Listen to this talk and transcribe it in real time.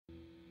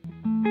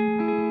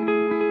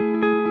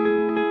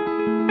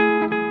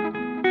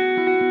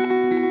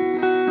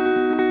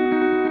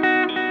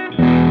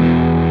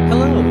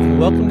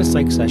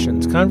Psych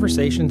Sessions,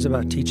 conversations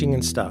about teaching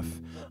and stuff.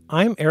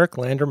 I'm Eric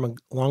Landrum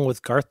along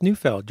with Garth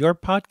Neufeld, your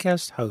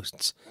podcast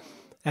hosts.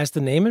 As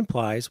the name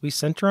implies, we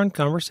center on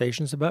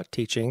conversations about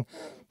teaching,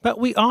 but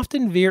we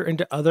often veer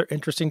into other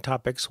interesting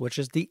topics, which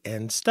is the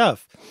end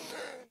stuff.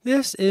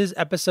 This is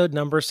episode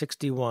number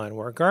 61,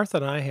 where Garth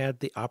and I had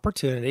the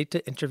opportunity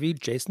to interview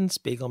Jason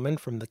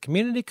Spiegelman from the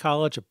Community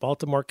College of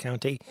Baltimore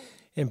County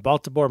in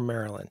Baltimore,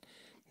 Maryland.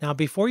 Now,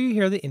 before you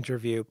hear the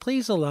interview,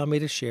 please allow me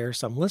to share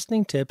some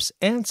listening tips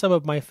and some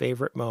of my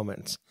favorite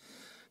moments.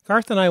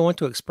 Garth and I want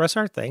to express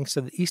our thanks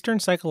to the Eastern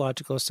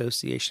Psychological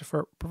Association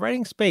for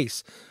providing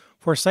space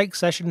for Psych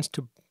Sessions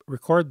to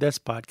record this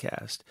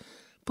podcast.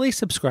 Please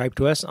subscribe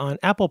to us on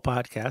Apple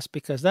Podcasts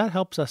because that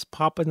helps us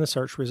pop in the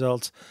search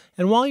results.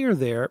 And while you're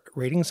there,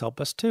 ratings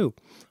help us too.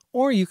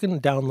 Or you can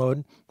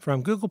download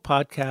from Google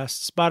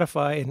Podcasts,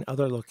 Spotify, and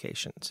other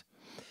locations.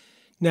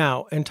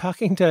 Now, in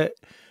talking to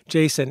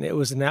Jason, it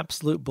was an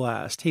absolute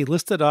blast. He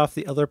listed off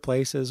the other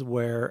places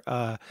where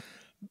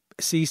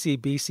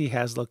CCBC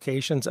has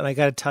locations, and I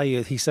got to tell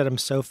you, he said them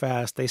so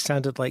fast, they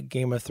sounded like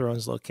Game of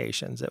Thrones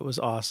locations. It was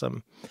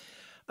awesome.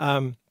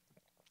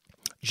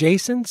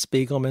 Jason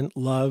Spiegelman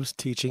loves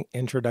teaching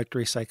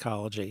introductory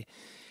psychology,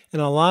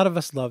 and a lot of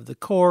us love the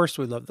course,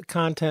 we love the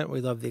content,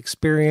 we love the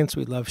experience,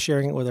 we love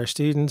sharing it with our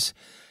students.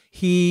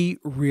 He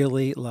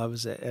really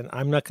loves it, and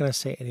I'm not going to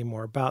say any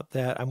more about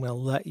that. I'm going to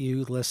let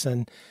you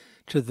listen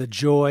to the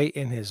joy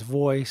in his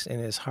voice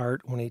and his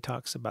heart when he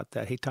talks about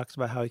that. He talks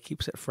about how he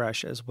keeps it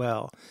fresh as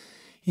well.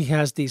 He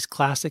has these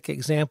classic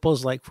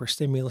examples like for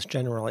stimulus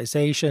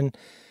generalization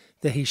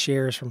that he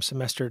shares from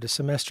semester to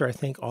semester. I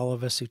think all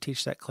of us who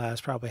teach that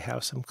class probably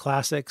have some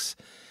classics.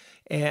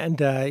 And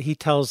he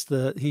tells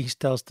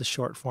the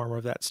short form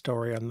of that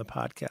story on the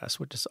podcast,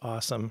 which is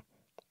awesome.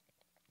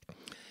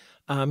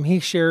 He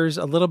shares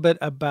a little bit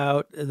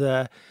about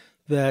the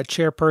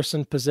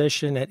chairperson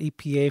position at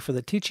EPA for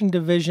the teaching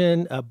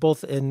division,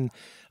 both in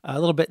a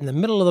little bit in the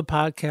middle of the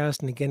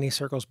podcast, and again, he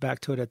circles back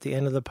to it at the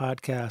end of the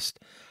podcast.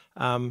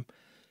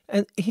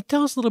 And he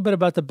tells a little bit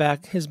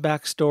about his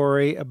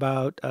backstory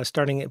about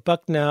starting at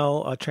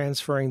Bucknell,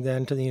 transferring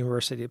then to the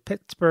University of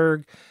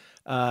Pittsburgh,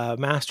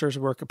 master's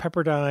work at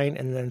Pepperdine,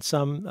 and then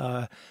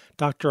some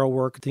doctoral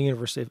work at the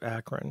University of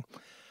Akron.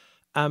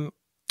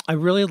 I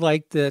really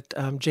liked that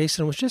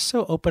Jason was just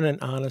so open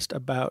and honest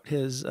about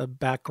his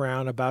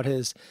background, about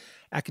his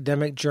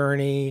academic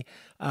journey.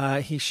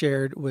 He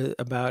shared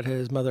about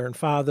his mother and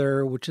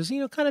father, which is,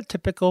 kind of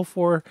typical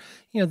for,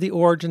 the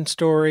origin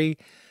story.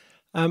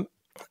 I'm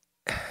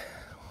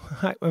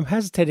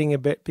hesitating a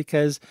bit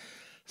because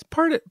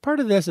part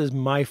of this is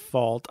my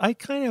fault. I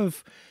kind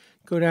of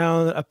go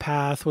down a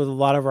path with a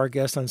lot of our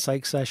guests on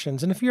Psych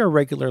Sessions, and if you're a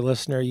regular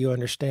listener, you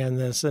understand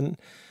this, and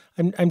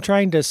I'm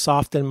trying to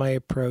soften my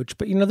approach,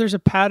 but there's a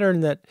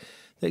pattern that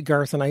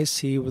Garth and I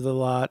see with a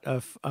lot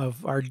of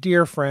our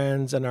dear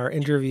friends and our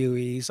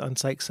interviewees on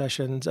Psych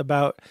Sessions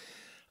about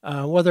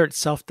whether it's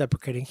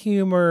self-deprecating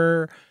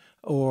humor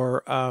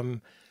or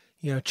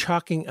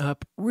chalking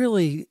up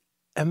really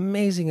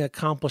amazing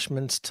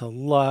accomplishments to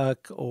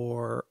luck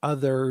or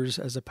others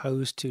as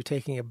opposed to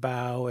taking a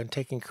bow and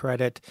taking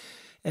credit.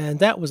 And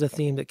that was a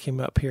theme that came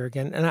up here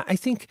again. And I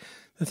think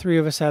the three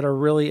of us had a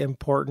really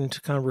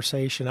important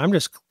conversation. I'm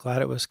just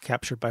glad it was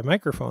captured by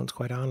microphones,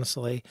 quite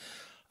honestly,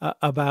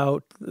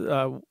 about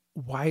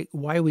why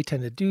we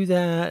tend to do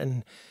that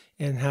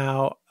and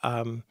how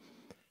I'm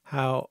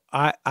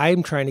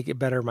trying to get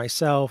better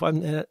myself.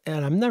 And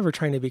I'm never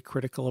trying to be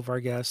critical of our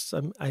guests.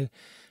 I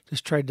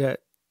just tried to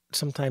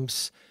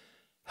sometimes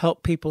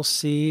help people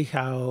see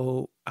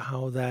how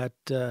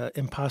that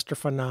imposter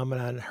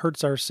phenomenon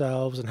hurts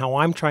ourselves and how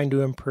I'm trying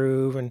to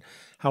improve and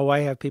how I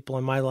have people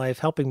in my life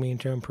helping me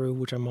to improve,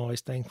 which I'm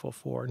always thankful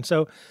for. And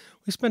so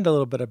we spend a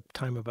little bit of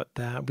time about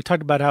that. We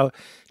talked about how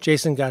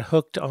Jason got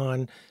hooked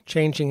on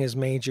changing his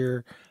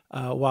major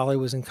while he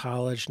was in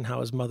college and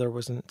how his mother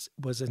was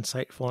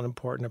insightful and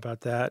important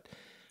about that.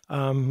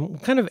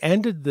 Kind of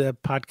ended the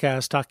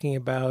podcast talking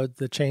about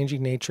the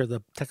changing nature of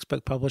the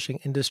textbook publishing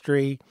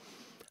industry,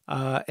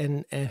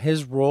 and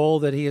his role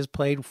that he has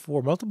played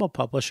for multiple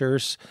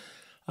publishers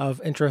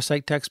of intro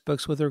psych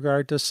textbooks with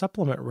regard to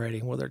supplement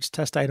writing, whether it's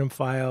test item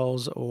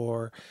files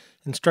or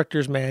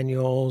instructor's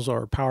manuals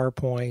or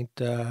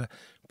PowerPoint,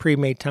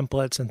 pre-made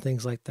templates and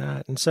things like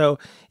that. And so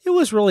it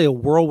was really a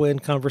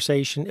whirlwind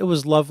conversation. It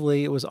was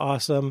lovely. It was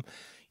awesome.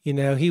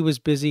 He was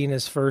busy in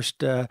his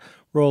first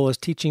role as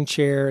teaching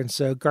chair. And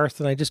so Garth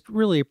and I just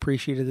really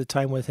appreciated the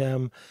time with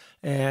him.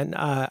 And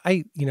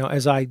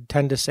as I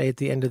tend to say at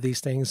the end of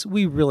these things,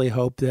 we really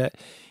hope that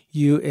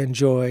you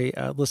enjoy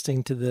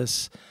listening to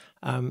this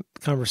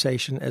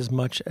conversation as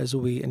much as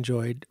we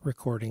enjoyed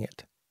recording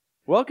it.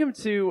 Welcome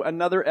to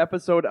another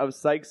episode of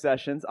Psych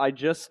Sessions. I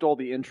just stole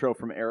the intro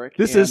from Eric.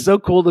 This is so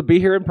cool to be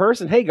here in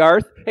person. Hey,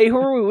 Garth. Hey, who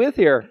are we with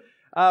here?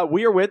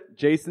 We are with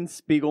Jason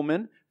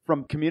Spiegelman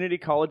from Community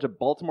College of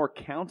Baltimore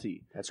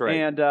County. That's right.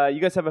 And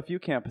you guys have a few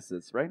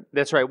campuses, right?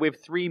 That's right. We have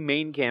three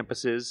main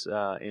campuses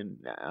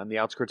on the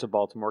outskirts of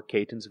Baltimore,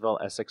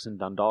 Catonsville, Essex, and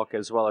Dundalk,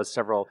 as well as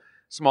several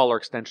smaller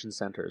extension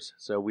centers.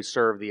 So we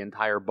serve the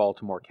entire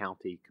Baltimore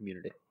County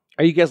community.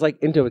 Are you guys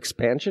into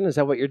expansion? Is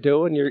that what you're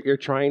doing? You're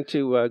trying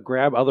to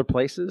grab other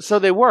places? So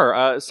they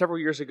were. Several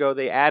years ago,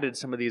 they added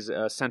some of these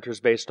centers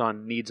based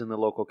on needs in the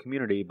local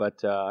community,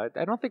 but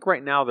I don't think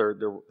right now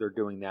they're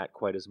doing that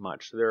quite as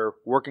much. They're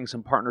working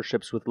some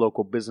partnerships with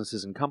local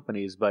businesses and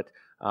companies, but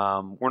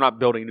we're not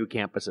building new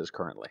campuses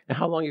currently. And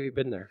how long have you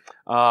been there?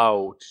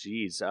 Oh,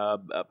 geez.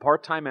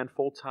 Part-time and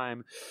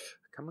full-time,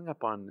 coming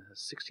up on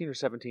 16 or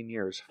 17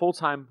 years.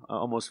 Full-time,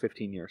 almost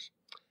 15 years.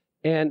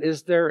 And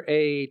is there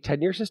a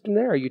tenure system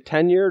there? Are you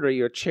tenured? Are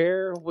you a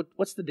chair?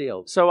 What's the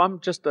deal? So I'm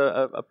just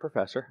a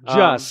professor.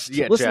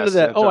 Listen to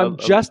that. I'm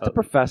just a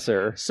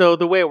professor. So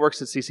the way it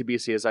works at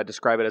CCBC is I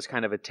describe it as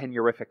kind of a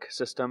tenurific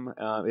system.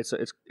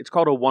 It's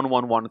called a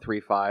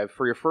 11135.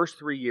 For your first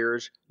 3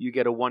 years, you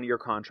get a 1-year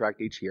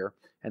contract each year.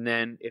 And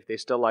then if they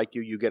still like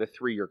you, you get a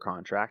 3-year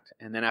contract.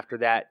 And then after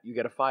that, you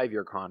get a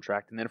 5-year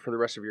contract. And then for the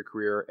rest of your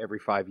career, every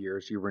 5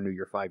 years, you renew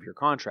your 5-year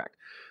contract.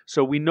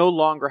 So we no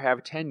longer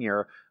have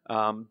tenure.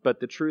 But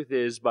the truth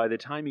is, by the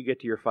time you get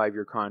to your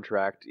 5-year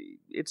contract,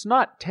 it's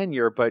not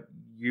tenure, but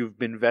you've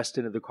been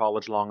vested in the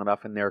college long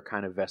enough and they're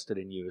kind of vested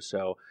in you.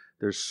 So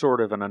there's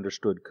sort of an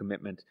understood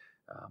commitment.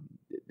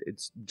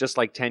 It's just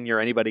like tenure.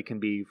 Anybody can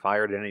be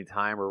fired at any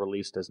time or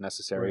released as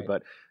necessary. Right.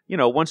 But,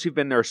 once you've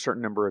been there a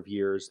certain number of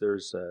years,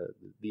 there's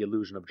the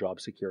illusion of job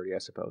security, I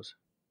suppose.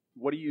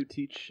 What do you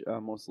teach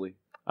mostly?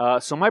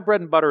 So my bread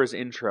and butter is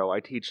intro.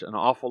 I teach an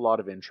awful lot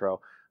of intro.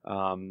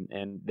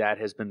 And that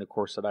has been the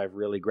course that I've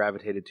really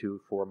gravitated to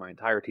for my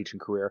entire teaching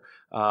career.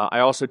 I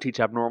also teach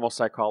abnormal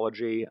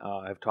psychology.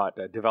 I've taught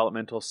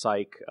developmental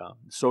psych,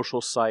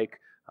 social psych,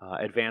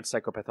 advanced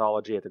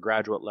psychopathology at the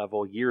graduate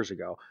level years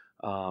ago.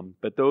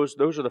 But those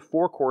are the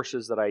 4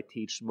 courses that I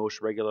teach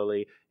most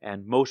regularly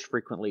and most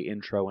frequently: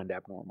 intro and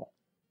abnormal.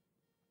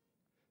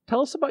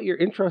 Tell us about your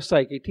intro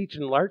psych. You teach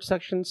in large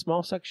sections,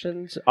 small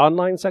sections,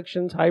 online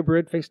sections,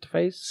 hybrid,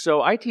 face-to-face?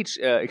 So I teach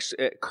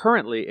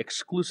currently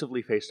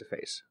exclusively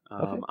face-to-face.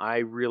 Okay. I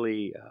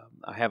really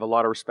I have a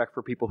lot of respect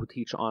for people who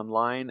teach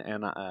online,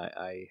 and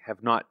I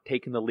have not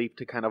taken the leap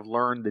to kind of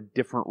learn the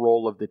different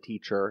role of the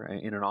teacher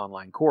in an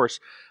online course.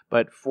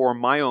 But for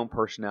my own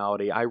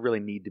personality, I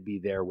really need to be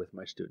there with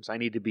my students. I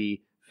need to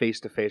be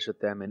face-to-face with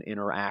them and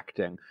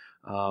interacting.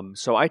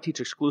 So I teach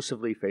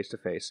exclusively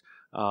face-to-face.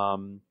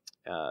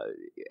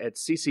 At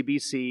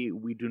CCBC,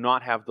 we do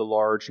not have the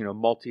large,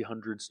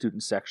 multi-hundred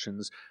student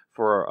sections.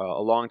 For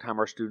a long time,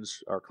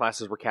 our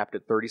classes were capped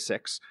at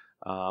 36.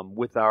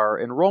 With our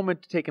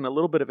enrollment taking a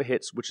little bit of a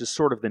hit, which is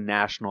sort of the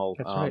national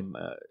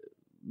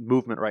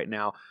movement right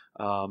now,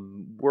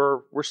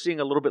 we're seeing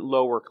a little bit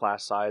lower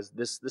class size.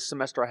 This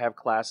semester, I have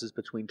classes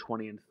between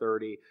 20 and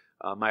 30.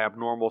 My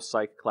abnormal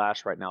psych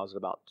class right now is at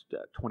about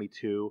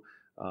 22.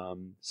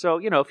 So,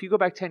 if you go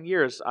back 10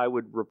 years, I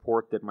would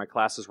report that my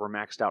classes were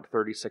maxed out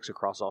 36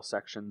 across all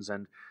sections,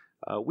 and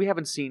we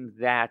haven't seen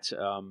that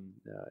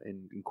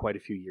in quite a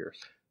few years.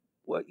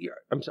 Well,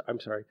 I'm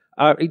sorry.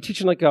 Are you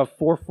teaching like a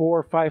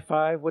 4-4,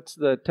 5-5? What's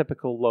the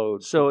typical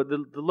load? So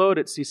the load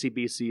at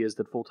CCBC is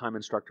that full-time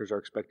instructors are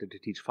expected to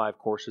teach 5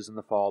 courses in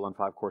the fall and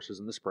 5 courses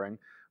in the spring.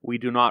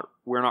 We're not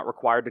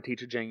required to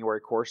teach a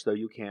January course, though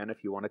you can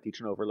if you want to teach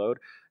an overload.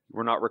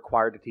 We're not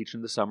required to teach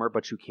in the summer,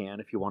 but you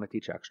can if you want to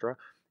teach extra.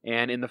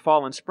 And in the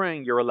fall and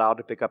spring, you're allowed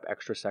to pick up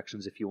extra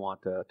sections if you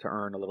want to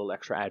earn a little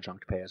extra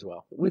adjunct pay as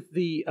well. With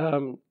the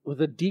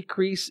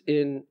decrease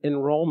in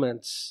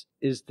enrollments,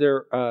 is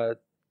there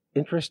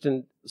interest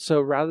in,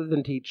 so rather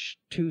than teach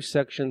 2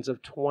 sections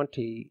of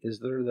 20, is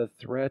there the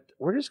threat,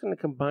 we're just going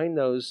to combine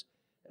those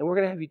and we're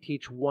going to have you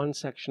teach 1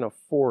 section of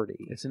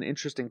 40? It's an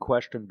interesting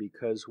question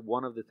because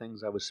one of the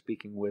things I was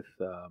speaking with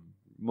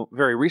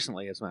very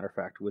recently, as a matter of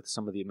fact, with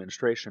some of the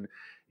administration,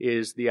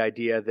 is the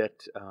idea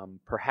that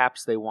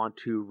perhaps they want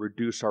to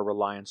reduce our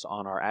reliance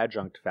on our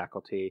adjunct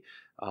faculty.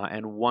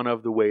 And one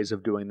of the ways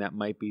of doing that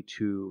might be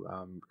to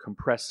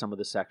compress some of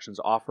the sections,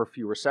 offer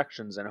fewer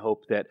sections, and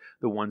hope that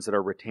the ones that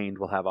are retained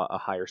will have a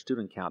higher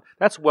student count.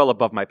 That's well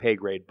above my pay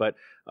grade, but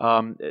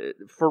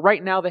for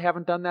right now, they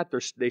haven't done that.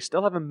 They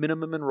still have a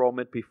minimum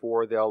enrollment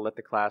before they'll let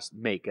the class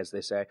make, as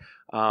they say.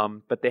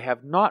 But they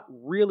have not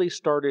really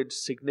started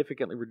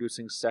significantly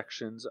reducing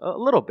sections, a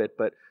little bit,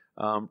 but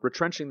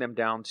retrenching them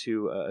down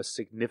to a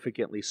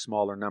significantly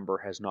smaller number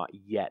has not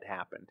yet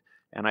happened.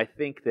 And I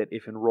think that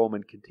if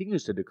enrollment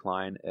continues to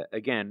decline,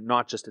 again,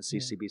 not just at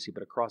CCBC,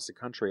 but across the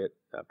country,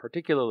 at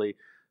particularly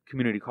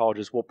community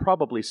colleges, we'll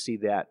probably see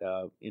that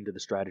into the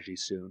strategy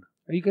soon.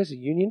 Are you guys a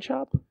union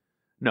shop?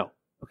 No.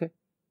 Okay.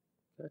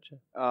 Gotcha.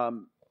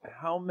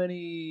 How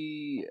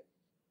many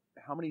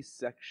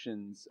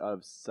sections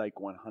of Psych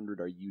 100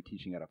 are you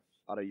teaching out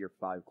of your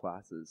 5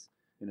 classes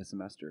in a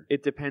semester?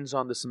 It depends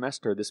on the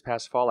semester. This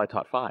past fall, I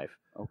taught 5.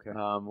 Okay.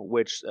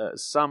 Which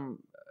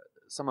some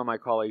some of my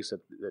colleagues at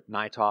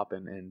NITOP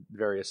and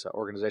various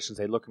organizations,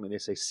 they look at me and they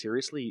say,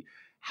 seriously,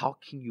 how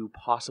can you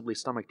possibly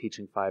stomach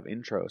teaching 5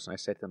 intros? And I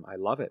say to them, I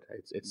love it.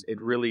 It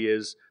really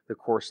is the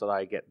course that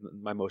I get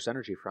my most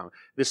energy from.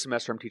 This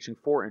semester I'm teaching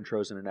 4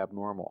 intros in an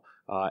abnormal.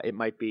 It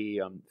might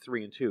be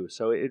 3 and 2.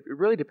 So it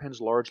really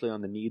depends largely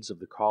on the needs of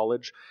the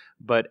college.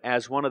 But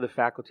as one of the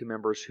faculty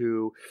members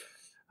who...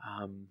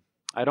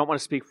 I don't want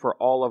to speak for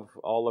all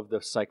of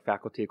the psych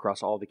faculty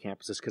across all the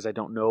campuses because I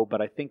don't know,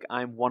 but I think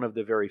I'm one of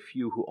the very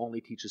few who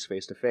only teaches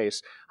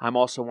face-to-face. I'm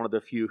also one of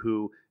the few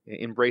who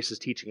embraces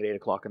teaching at 8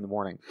 o'clock in the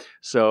morning.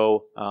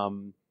 So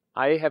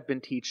I have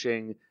been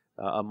teaching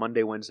a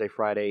Monday, Wednesday,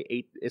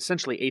 Friday,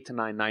 essentially 8 to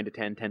 9, 9 to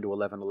 10, 10 to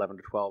 11, 11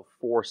 to 12,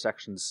 4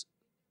 sections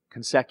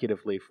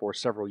consecutively for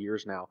several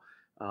years now.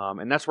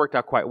 And that's worked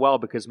out quite well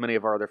because many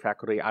of our other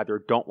faculty either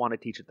don't want to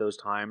teach at those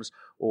times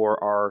or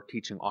are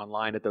teaching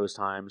online at those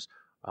times.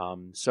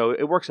 So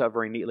it works out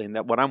very neatly, and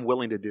that what I'm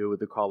willing to do with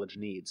the college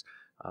needs.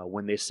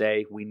 When they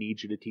say we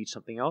need you to teach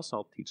something else,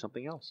 I'll teach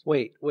something else.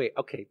 Wait.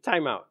 Okay,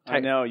 time out. I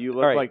know you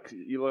look like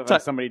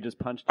somebody just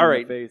punched you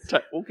in the face.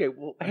 Okay,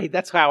 well, hey,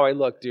 that's how I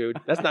look, dude.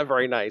 That's not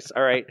very nice.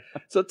 All right,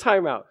 so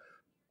time out.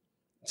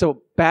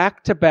 So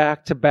back to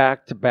back to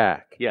back to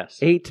back. Yes.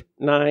 8,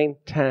 9,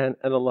 10,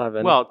 and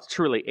 11. Well, it's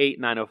truly 8,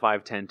 9,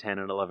 05, 10, 10,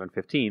 and 11,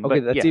 15. Okay,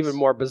 but that's yes. even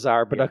more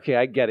bizarre, but okay,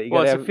 I get it.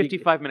 It's a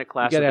 55-minute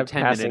class with a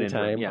 10-minute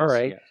time. Yes, all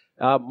right. Yes.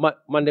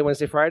 Monday,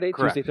 Wednesday, Friday,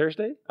 Correct. Tuesday,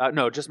 Thursday?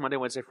 No, just Monday,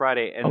 Wednesday,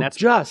 Friday, and that's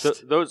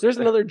just. There's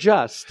another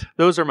just.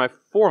 Those are my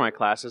 4 of my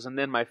classes, and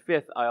then my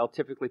 5th, I'll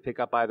typically pick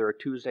up either a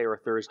Tuesday or a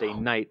Thursday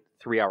night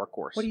 3-hour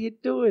course. What are you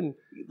doing?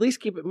 At least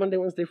keep it Monday,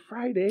 Wednesday,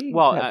 Friday.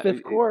 Well, that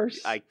 5th course.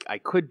 I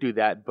could do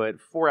that, but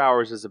 4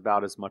 hours is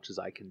about as much as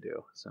I can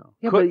do. So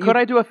yeah, could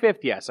I do a 5th?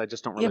 Yes, I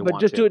just don't really want to. Yeah,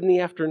 but just do it in the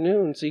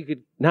afternoon so you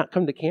could not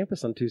come to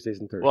campus on Tuesdays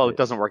and Thursdays. Well, it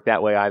doesn't work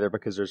that way either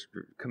because there's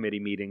committee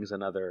meetings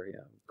and other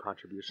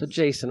contributions. So,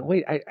 Jason,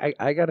 wait,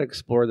 I got to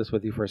explore this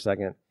with you for a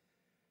second.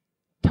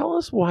 Tell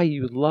us why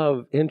you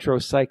love intro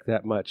psych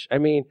that much. I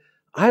mean,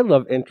 I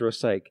love intro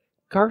psych.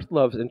 Garth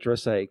loves intro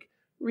psych.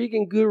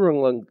 Regan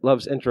Gurung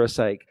loves intro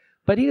psych.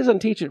 But he doesn't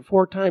teach it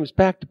 4 times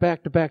back to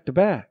back to back to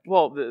back.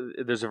 Well,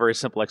 there's a very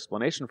simple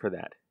explanation for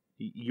that.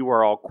 You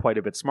are all quite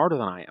a bit smarter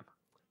than I am.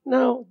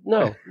 No.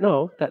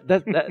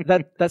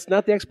 That's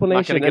not the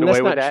explanation, not and that's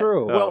away with not that?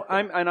 true. Well,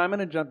 I'm going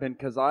to jump in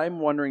because I'm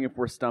wondering if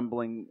we're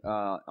stumbling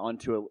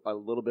onto a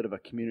little bit of a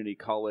community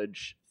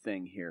college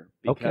thing here.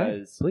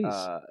 Because okay, please.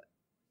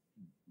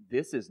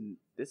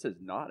 This is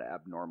not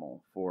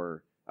abnormal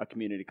for a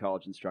community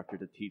college instructor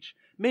to teach,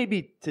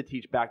 maybe to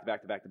teach back to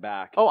back to back to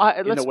back.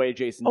 In the way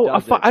Jason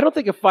does it. I don't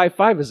think a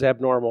 5.5 is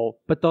abnormal,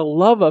 but the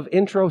love of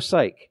intro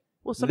psych.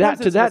 Well, sometimes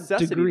to that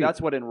degree,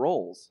 that's what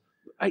enrolls.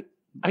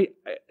 I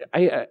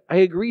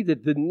agree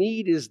that the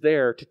need is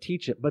there to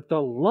teach it, but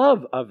the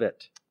love of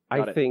it,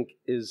 I think,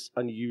 is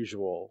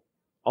unusual.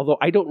 Although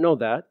I don't know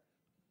that.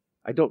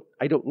 I don't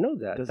know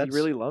that. Does he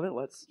really love it?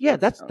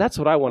 That's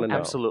what I want to know.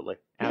 Absolutely.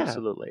 Yeah.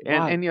 Absolutely.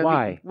 Why? And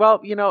Why?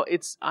 Well,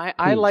 it's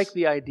I like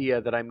the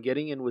idea that I'm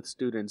getting in with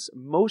students,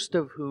 most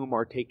of whom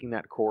are taking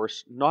that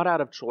course not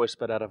out of choice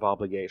but out of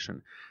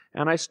obligation.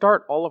 And I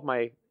start all of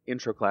my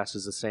intro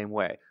classes the same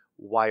way.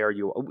 Why are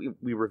you?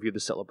 We review the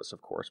syllabus,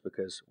 of course,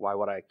 because why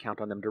would I count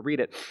on them to read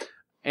it?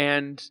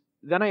 And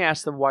then I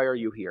ask them, why are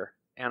you here?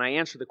 And I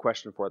answer the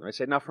question for them. I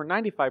say, now, for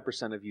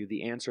 95% of you,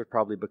 the answer is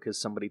probably because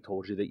somebody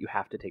told you that you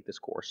have to take this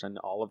course. And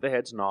all of the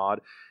heads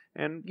nod.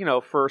 And,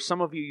 for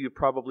some of you, you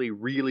probably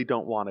really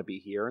don't want to be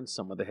here. And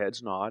some of the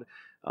heads nod.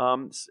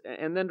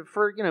 And then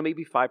for,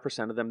 maybe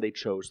 5% of them, they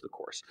chose the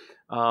course.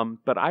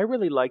 But I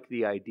really like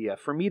the idea.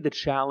 For me, the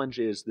challenge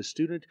is the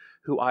student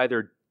who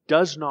either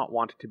does not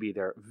want to be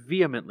there,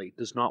 vehemently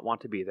does not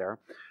want to be there,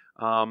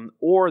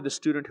 or the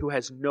student who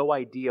has no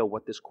idea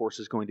what this course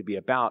is going to be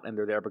about and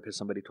they're there because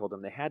somebody told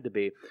them they had to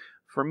be.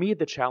 For me,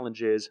 the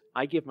challenge is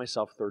I give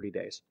myself 30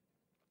 days.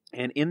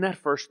 And in that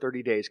first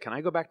 30 days, can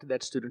I go back to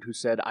that student who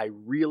said, I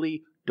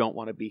really don't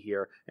want to be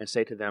here, and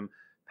say to them,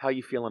 how are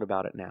you feeling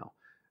about it now?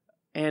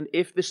 And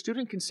if the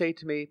student can say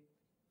to me,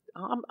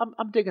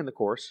 I'm digging the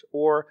course,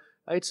 or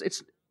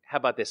it's how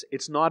about this?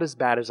 It's not as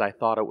bad as I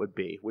thought it would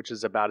be, which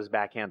is about as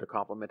backhand a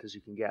compliment as you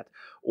can get.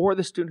 Or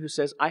the student who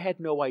says, I had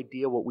no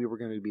idea what we were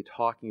going to be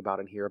talking about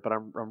in here, but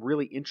I'm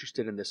really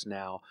interested in this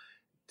now.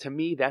 To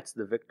me, that's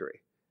the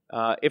victory.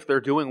 If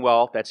they're doing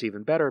well, that's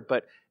even better.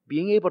 But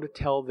being able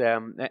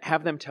to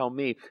have them tell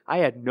me, I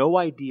had no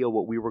idea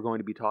what we were going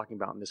to be talking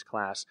about in this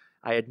class.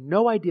 I had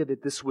no idea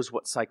that this was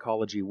what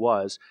psychology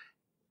was.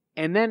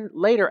 And then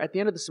later, at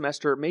the end of the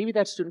semester, maybe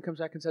that student comes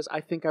back and says,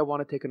 I think I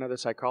want to take another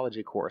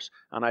psychology course.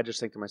 And I just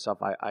think to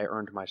myself, I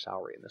earned my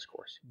salary in this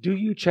course. Do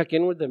you check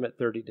in with them at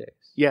 30 days?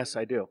 Yes,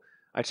 I do.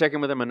 I check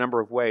in with them a number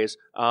of ways.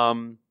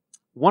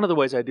 One of the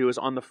ways I do is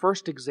on the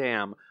first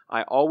exam,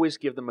 I always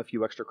give them a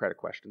few extra credit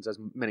questions, as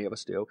many of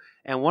us do.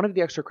 And one of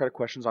the extra credit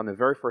questions on the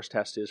very first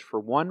test is,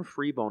 for 1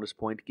 free bonus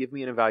point, give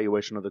me an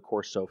evaluation of the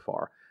course so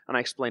far. And I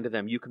explain to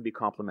them, you can be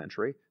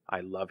complimentary. I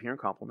love hearing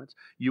compliments.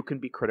 You can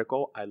be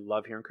critical. I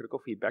love hearing critical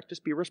feedback.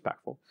 Just be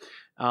respectful.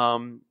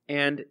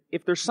 And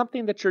if there's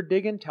something that you're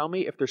digging, tell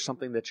me. If there's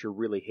something that you're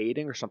really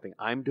hating or something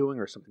I'm doing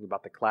or something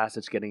about the class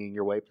that's getting in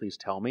your way, please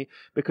tell me.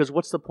 Because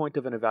what's the point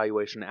of an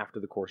evaluation after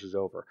the course is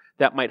over?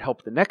 That might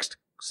help the next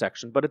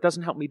section, but it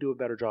doesn't help me do a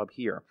better job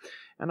here.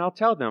 And I'll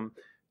tell them,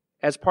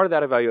 as part of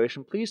that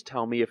evaluation, please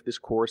tell me if this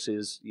course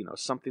is,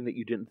 something that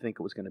you didn't think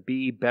it was going to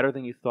be, better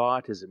than you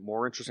thought. Is it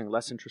more interesting,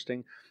 less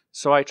interesting?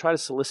 So I try to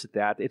solicit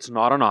that. It's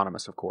not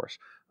anonymous, of course.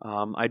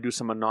 I do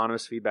some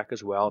anonymous feedback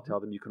as well. Tell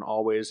them you can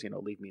always,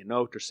 leave me a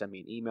note or send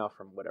me an email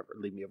from whatever,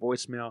 leave me a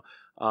voicemail.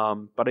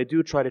 But I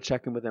do try to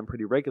check in with them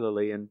pretty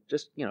regularly and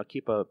just,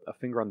 keep a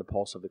finger on the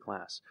pulse of the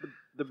class.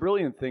 The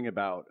brilliant thing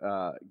about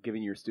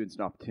giving your students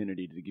an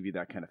opportunity to give you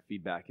that kind of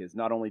feedback is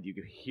not only do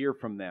you hear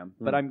from them,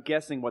 but I'm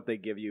guessing what they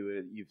give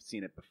you, you've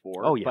seen it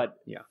before. Oh, yeah. But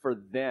for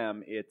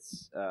them,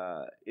 it's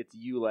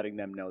you letting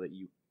them know that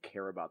you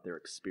care about their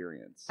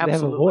experience. They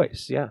have a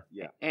voice, yeah.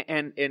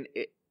 And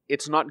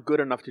it's not good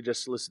enough to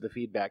just solicit the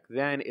feedback.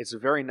 Then it's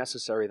very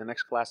necessary the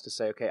next class to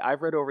say, okay,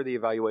 I've read over the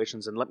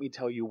evaluations and let me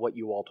tell you what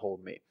you all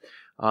told me.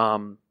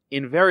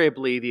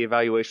 Invariably, the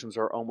evaluations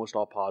are almost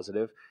all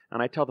positive,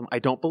 and I tell them, I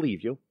don't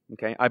believe you,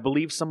 okay? I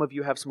believe some of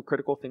you have some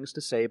critical things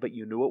to say, but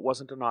you knew it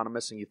wasn't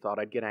anonymous and you thought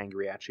I'd get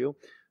angry at you.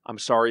 I'm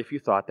sorry if you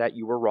thought that.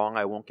 You were wrong.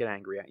 I won't get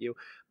angry at you.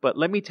 But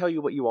let me tell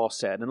you what you all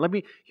said.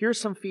 And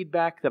here's some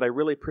feedback that I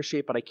really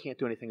appreciate, but I can't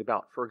do anything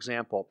about. For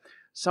example,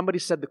 somebody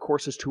said the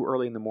course is too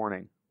early in the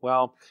morning.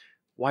 Well,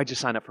 why'd you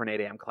sign up for an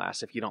 8 a.m.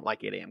 class if you don't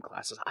like 8 a.m.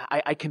 classes?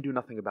 I can do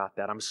nothing about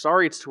that. I'm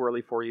sorry it's too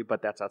early for you,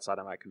 but that's outside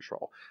of my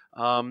control.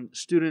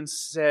 Students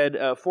said,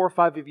 4 or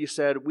 5 of you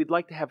said, we'd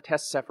like to have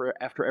tests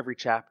after every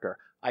chapter.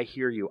 I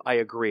hear you. I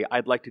agree.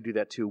 I'd like to do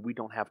that too. We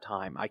don't have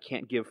time. I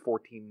can't give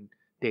 14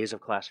 days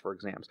of class for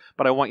exams,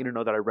 but I want you to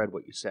know that I read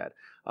what you said.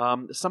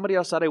 Somebody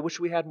else said, I wish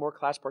we had more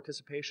class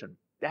participation.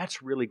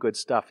 That's really good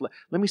stuff.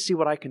 Let me see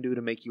what I can do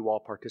to make you all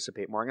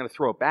participate more. I'm going to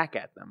throw it back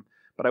at them.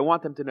 But I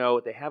want them to know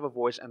they have a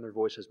voice and their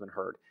voice has been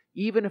heard.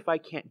 Even if I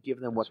can't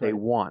give them what they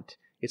want,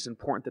 it's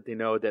important that they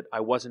know that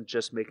I wasn't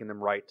just making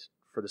them write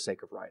for the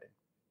sake of writing.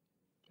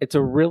 It's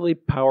a really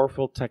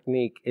powerful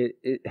technique.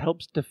 It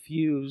helps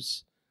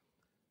diffuse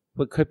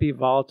what could be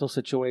volatile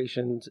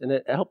situations, and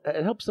it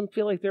helps them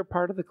feel like they're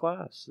part of the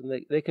class, and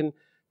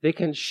they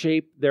can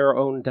shape their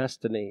own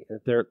destiny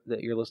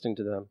that you're listening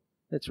to them.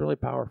 It's really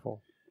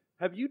powerful.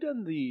 Have you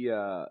done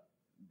the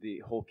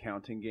whole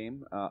counting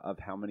game of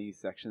how many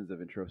sections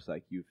of intro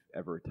psych you've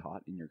ever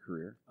taught in your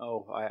career?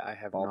 Oh, I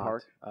have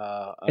Ballpark?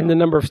 not. And the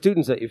number of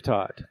students that you've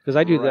taught, because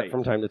I do that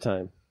from time to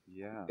time.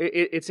 Yeah,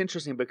 it's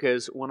interesting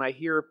because when I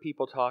hear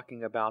people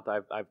talking about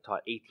I've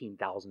taught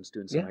 18,000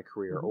 students in my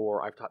career,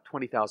 or I've taught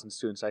 20,000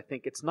 students, I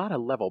think it's not a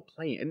level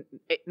playing.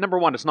 Number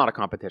one, it's not a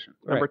competition.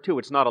 Number two,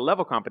 it's not a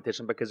level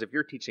competition because if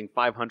you're teaching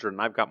 500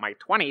 and I've got my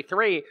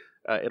 23,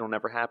 it'll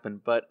never happen.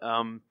 But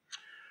I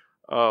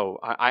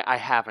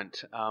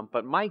haven't.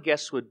 But my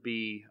guess would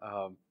be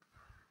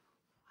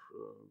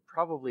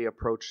probably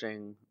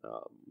approaching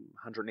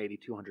 180,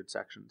 200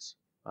 sections,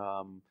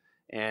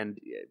 and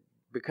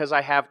because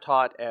I have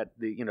taught at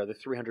the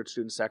 300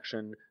 student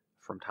section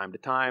from time to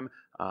time,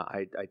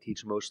 I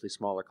teach mostly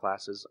smaller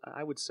classes.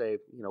 I would say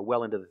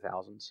well into the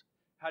thousands.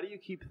 How do you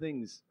keep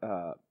things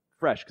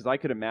fresh? Because I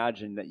could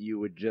imagine that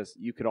you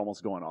could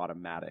almost go on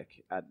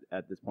automatic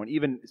at this point.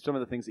 Even some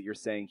of the things that you're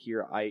saying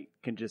here, I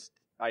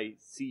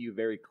see you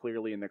very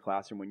clearly in the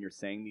classroom when you're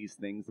saying these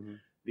things. Mm-hmm.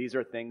 These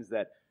are things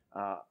that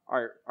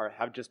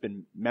have just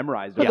been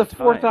memorized. For the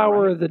fourth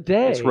hour of the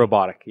day. It's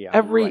robotic, yeah.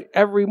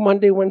 Every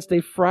Monday, Wednesday,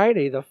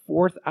 Friday, the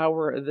fourth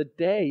hour of the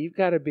day, you've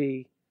got to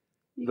be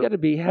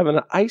having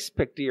an ice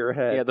pick to your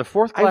head. Yeah, the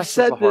fourth class I've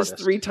said this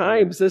 3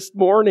 times this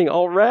morning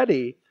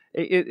already.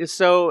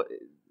 So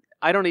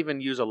I don't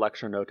even use a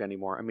lecture note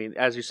anymore. I mean,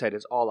 as you said,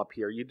 it's all up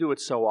here. You do it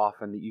so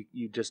often that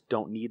you just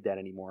don't need that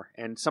anymore.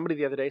 And somebody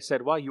the other day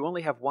said, well, you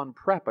only have 1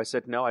 prep. I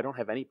said, no, I don't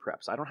have any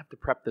preps. I don't have to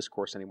prep this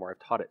course anymore.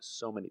 I've taught it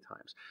so many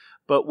times.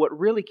 But what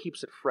really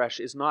keeps it fresh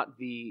is not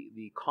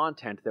the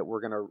content that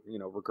we're going to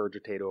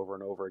regurgitate over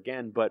and over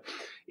again, but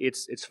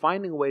it's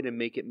finding a way to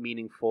make it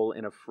meaningful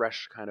in a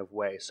fresh kind of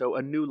way. So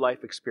a new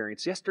life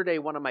experience. Yesterday,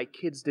 one of my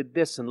kids did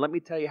this, and let me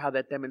tell you how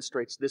that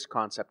demonstrates this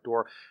concept.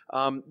 Or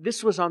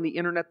this was on the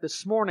internet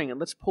this morning, and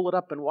let's pull it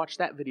up and watch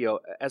that video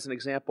as an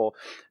example.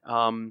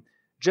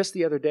 Just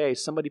the other day,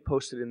 somebody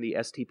posted in the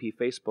STP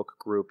Facebook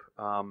group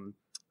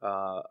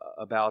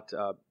about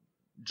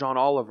John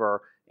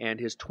Oliver and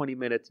his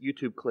 20-minute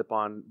YouTube clip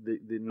on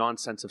the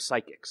nonsense of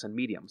psychics and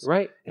mediums.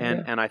 Right.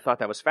 And I thought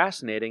that was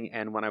fascinating.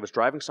 And when I was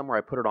driving somewhere,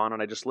 I put it on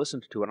and I just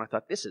listened to it. And I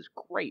thought, this is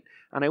great.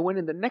 And I went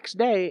in the next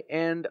day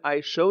and I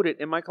showed it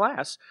in my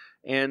class.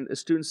 And a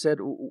student said,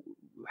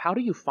 how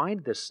do you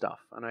find this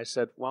stuff? And I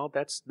said, well,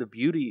 that's the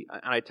beauty.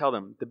 And I tell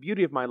them, the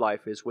beauty of my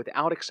life is,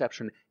 without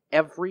exception,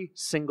 every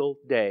single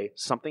day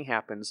something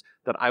happens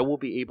that I will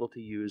be able to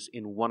use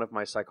in one of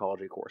my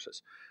psychology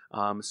courses.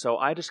 So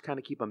I just kind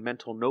of keep a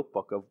mental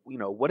notebook of,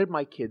 what did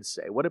my kids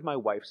say? What did my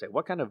wife say?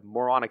 What kind of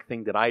moronic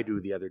thing did I do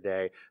the other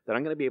day that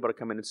I'm going to be able to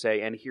come in and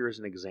say, and here's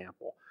an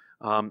example.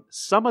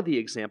 Some of the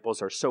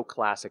examples are so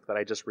classic that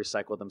I just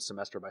recycle them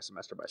semester by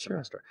semester by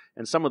semester.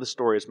 And some of the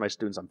stories my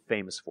students I'm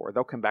famous for,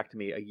 they'll come back to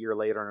me a year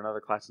later in another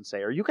class and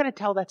say, are you going to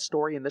tell that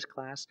story in this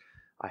class?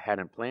 I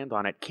hadn't planned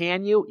on it.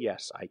 Can you?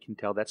 Yes, I can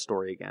tell that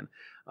story again.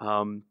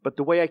 But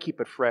the way I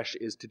keep it fresh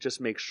is to just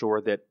make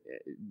sure that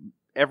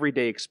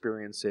everyday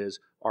experiences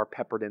are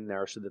peppered in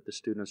there so that the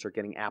students are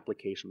getting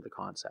application of the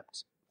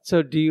concepts.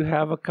 So do you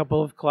have a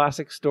couple of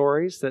classic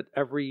stories that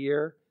every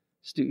year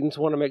students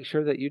want to make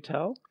sure that you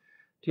tell?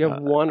 Do you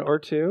have one or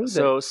two?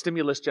 So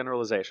stimulus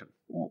generalization.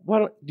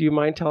 Do you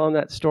mind telling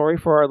that story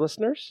for our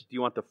listeners? Do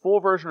you want the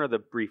full version or the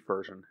brief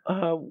version?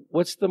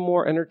 What's the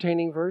more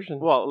entertaining version?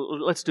 Well,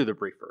 let's do the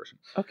brief version.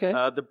 Okay.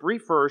 The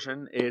brief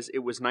version is it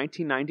was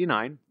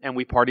 1999, and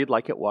we partied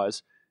like it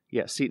was.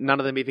 Yeah, see, none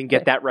of them even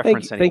get that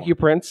reference anymore. Thank you,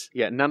 Prince.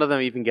 Yeah, none of them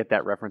even get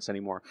that reference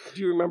anymore.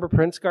 Do you remember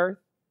Prince, Garth?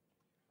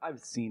 I've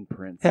seen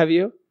Prince. Have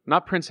you?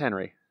 Not Prince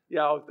Henry.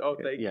 Yeah.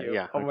 Thank you.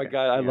 Yeah, oh my okay.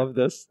 God, I love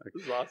this. Okay.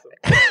 This is awesome.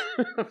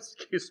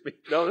 Excuse me.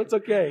 No, that's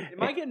okay.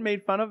 Am I getting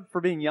made fun of for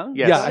being young?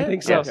 Yes. Yeah, I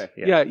think so. Yes. Okay.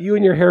 Yeah, you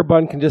and your hair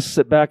bun can just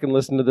sit back and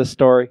listen to this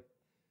story.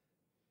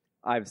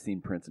 I've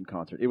seen Prince in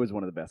concert. It was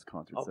one of the best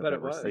concerts I'll I've bet it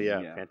ever was. seen.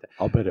 Yeah, fantastic.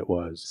 I'll bet it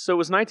was. So it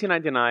was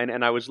 1999,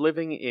 and I was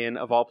living in,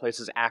 of all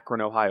places,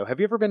 Akron, Ohio. Have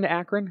you ever been to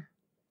Akron?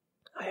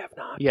 I have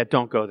not. Yeah,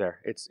 don't go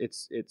there. It's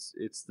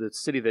the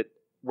city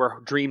where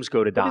dreams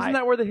go to But die. isn't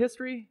that where the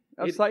history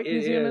of Psych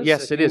Museum is?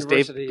 Yes, At it the is.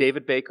 university.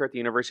 David Baker at the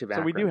University of So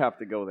Akron. we do have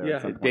to go there Yeah.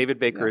 at some point. David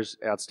Baker is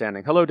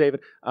outstanding. Hello,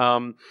 David.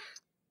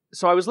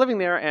 So I was living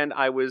there, and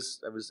I was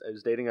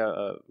dating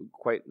a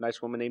quite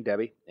nice woman named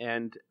Debbie,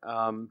 and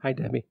Hi,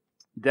 Debbie.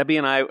 Debbie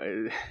and I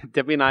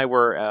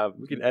were.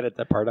 We can edit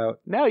that part out.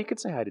 No, you could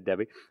say hi to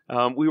Debbie.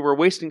 We were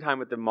wasting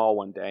time at the mall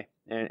one day,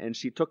 and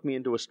she took me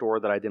into a store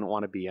that I didn't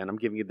want to be in. I'm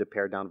giving you the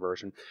pared down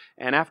version.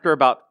 And after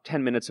about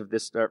 10 minutes of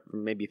this,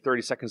 maybe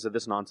 30 seconds of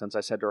this nonsense,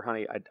 I said to her,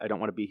 honey, I don't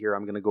want to be here.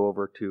 I'm going to go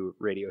over to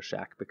Radio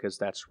Shack because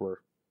that's where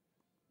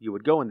you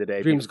would go in the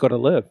day. Dreams go to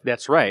live.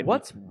 That's right.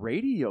 What's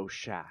Radio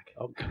Shack?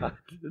 Oh, God.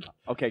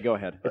 Okay, go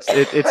ahead.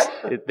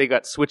 They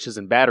got switches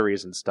and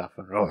batteries and stuff.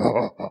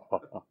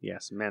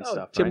 Yes, man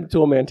stuff. Tim Right? the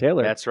Toolman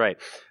Taylor. That's right.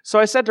 So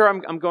I said to her,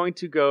 I'm going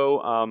to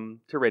go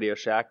to Radio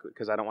Shack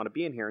because I don't want to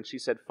be in here. And she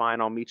said,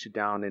 fine, I'll meet you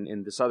down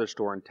in this other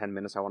store in 10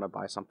 minutes. I want to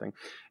buy something.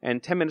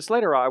 And 10 minutes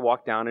later, I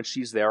walk down and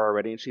she's there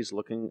already and she's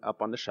looking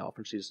up on the shelf.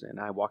 And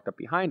I walked up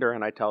behind her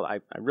and I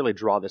really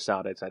draw this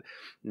out. I said,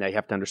 now you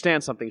have to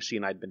understand something. She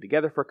and I had been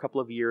together for a couple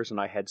of years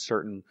and I had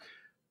certain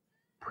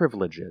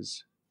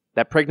privileges.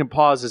 That pregnant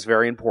pause is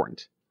very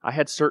important. I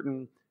had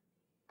certain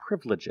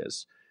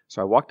privileges.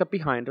 So I walked up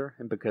behind her,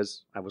 and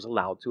because I was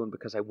allowed to, and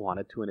because I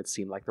wanted to, and it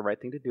seemed like the right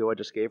thing to do, I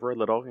just gave her a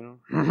little,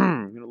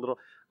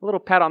 little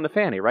pat on the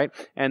fanny, right?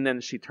 And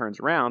then she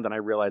turns around, and I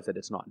realize that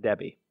it's not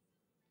Debbie.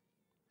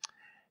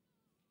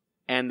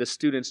 And the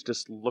students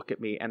just look at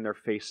me, and their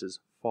faces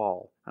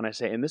fall. And I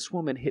say, and this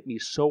woman hit me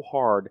so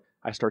hard,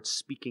 I start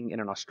speaking in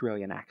an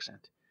Australian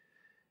accent.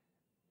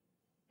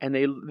 And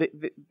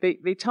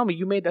they tell me,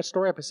 you made that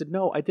story up. I said,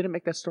 no, I didn't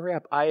make that story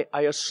up. I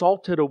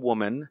assaulted a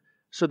woman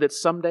so that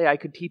someday I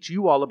could teach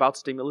you all about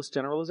stimulus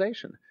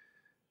generalization.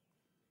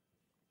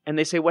 And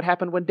they say, what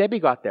happened when Debbie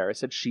got there? I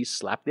said, she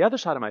slapped the other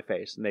side of my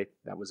face. And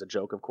that was a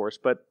joke, of course.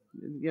 But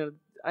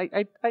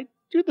I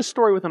do the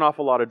story with an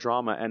awful lot of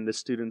drama, and the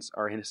students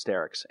are in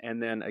hysterics.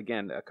 And then,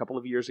 again, a couple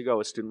of years ago,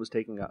 a student was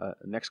taking a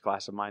next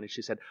class of mine, and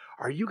she said,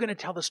 are you going to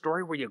tell the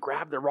story where you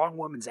grabbed the wrong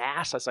woman's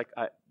ass? I was like,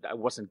 I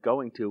wasn't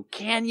going to.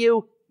 Can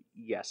you?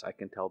 Yes, I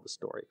can tell the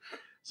story.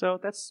 So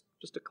that's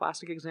just a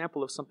classic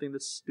example of something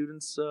that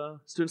students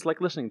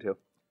like listening to.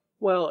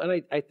 Well,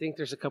 and I think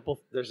there's a couple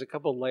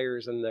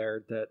layers in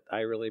there that I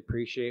really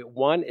appreciate.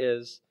 One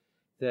is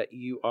that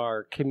you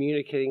are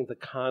communicating the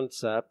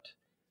concept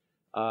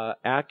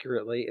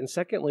accurately, and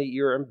secondly,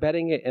 you're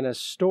embedding it in a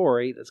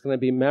story that's going to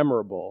be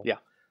memorable. Yeah.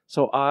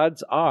 So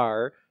odds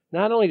are,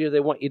 not only do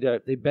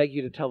they beg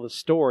you to tell the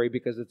story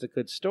because it's a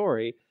good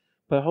story,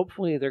 but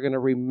hopefully they're going to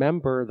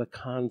remember the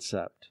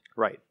concept.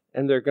 Right.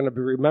 And they're going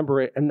to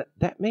remember it, and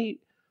that may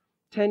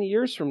 10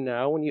 years from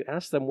now, when you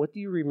ask them, what do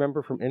you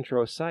remember from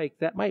Intro Psych?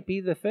 That might be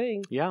the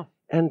thing. Yeah.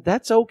 And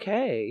that's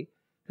okay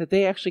that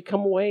they actually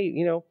come away,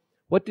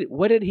 what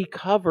did he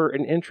cover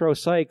in Intro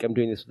Psych? I'm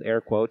doing this with air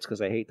quotes because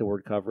I hate the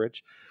word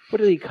coverage. What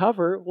did he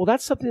cover? Well,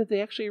 that's something that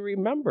they actually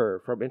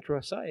remember from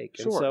Intro Psych.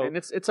 Sure, and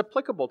it's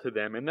applicable to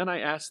them. And then I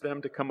asked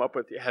them to come up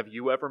with, have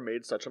you ever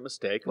made such a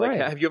mistake? Like,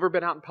 Right. Have you ever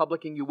been out in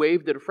public and you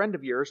waved at a friend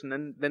of yours,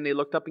 and then they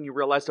looked up and you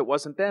realized it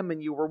wasn't them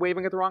and you were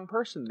waving at the wrong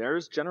person?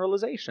 There's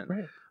generalization.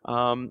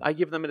 Right.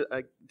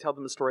 I tell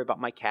them the story about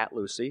my cat,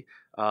 Lucy,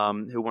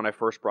 who when I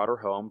first brought her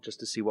home,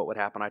 just to see what would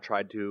happen, I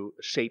tried to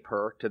shape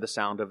her to the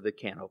sound of the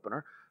can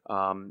opener.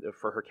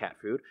 for her cat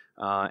food.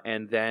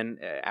 And then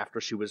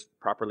after she was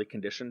properly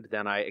conditioned,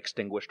 then I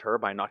extinguished her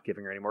by not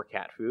giving her any more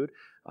cat food.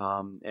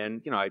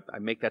 And I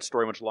make that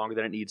story much longer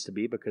than it needs to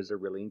be because they're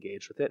really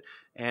engaged with it.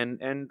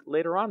 And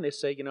later on, they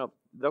say,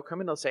 they'll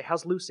come in, they'll say,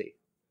 "How's Lucy?"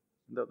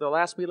 They'll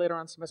ask me later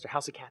on in the semester,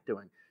 "How's the cat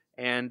doing?"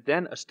 And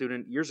then a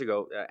student years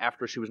ago,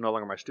 after she was no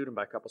longer my student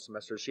by a couple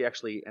semesters, she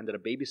actually ended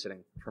up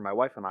babysitting for my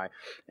wife and I.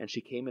 And she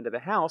came into the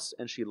house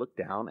and she looked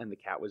down and the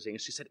cat was eating.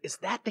 She said, "Is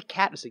that the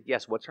cat?" I said,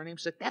 "Yes." "What's her name?"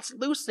 She said, "That's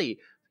Lucy."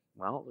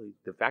 Well,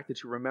 the fact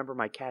that you remember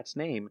my cat's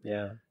name,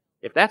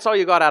 if that's all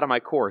you got out of my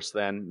course,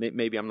 then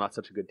maybe I'm not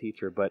such a good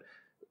teacher, but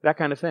that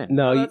kind of thing.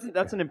 No,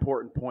 that's an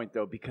important point,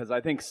 though, because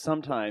I think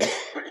sometimes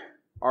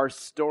our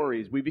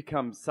stories, we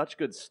become such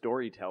good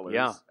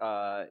storytellers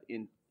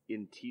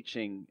in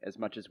teaching as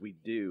much as we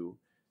do,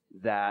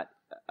 that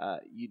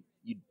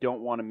you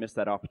don't want to miss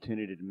that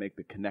opportunity to make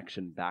the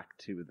connection back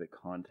to the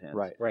content.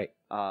 Right.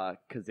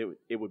 Because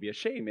it would be a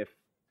shame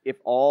if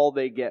all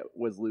they get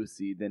was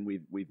Lucy, then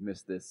we've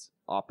missed this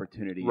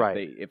opportunity.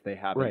 Right. If they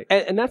haven't. Right.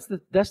 And that's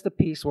the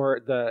piece where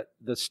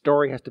the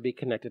story has to be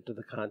connected to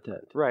the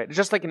content. Right.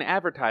 Just like in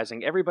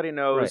advertising, everybody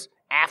knows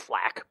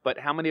Aflac, but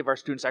how many of our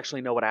students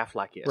actually know what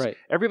Aflac is? Right.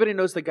 Everybody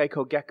knows the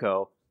Geico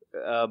Gecko,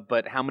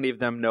 but how many of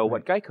them know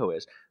what Geico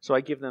is? So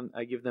I give them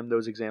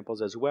those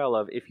examples as well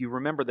of, if you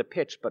remember the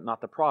pitch but not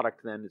the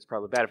product, then it's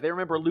probably bad. If they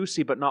remember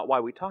Lucy but not why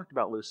we talked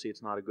about Lucy,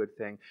 it's not a good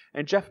thing.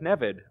 And Jeff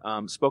Nevid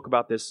spoke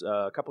about this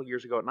a couple of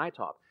years ago at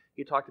NITOP.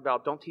 He talked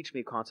about, "Don't teach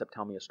me a concept,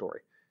 tell me a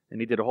story." And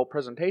he did a whole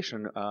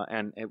presentation,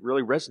 and it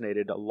really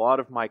resonated. A lot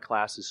of my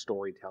class is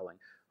storytelling.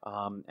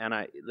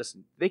 And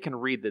listen, they can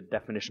read the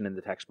definition in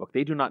the textbook.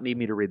 They do not need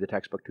me to read the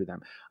textbook to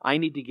them. I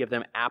need to give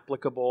them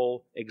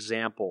applicable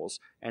examples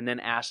and then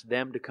ask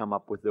them to come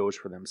up with those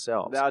for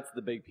themselves. That's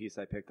the big piece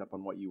I picked up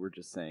on what you were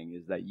just saying,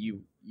 is that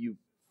you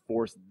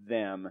force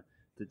them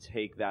to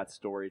take that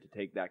story, to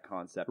take that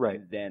concept,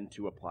 and then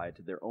to apply it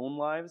to their own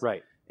lives.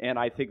 Right. And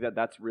I think that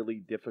that's really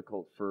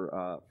difficult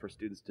for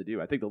students to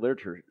do. I think the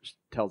literature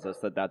tells us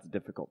that that's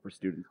difficult for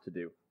students to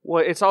do.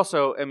 Well, it's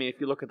also, if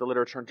you look at the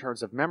literature in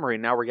terms of memory,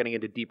 now we're getting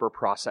into deeper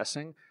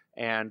processing,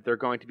 and they're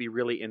going to be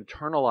really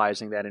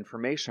internalizing that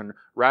information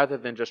rather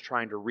than just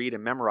trying to read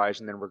and memorize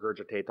and then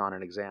regurgitate on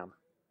an exam.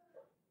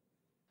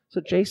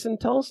 So, Jason,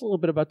 tell us a little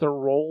bit about the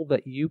role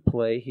that you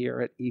play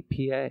here at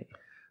EPA.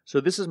 So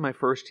this is my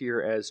first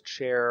year as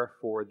chair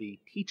for the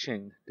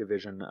teaching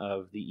division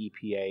of the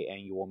EPA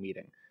annual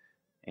meeting.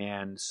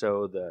 And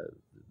so the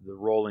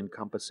role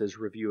encompasses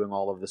reviewing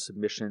all of the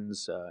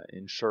submissions,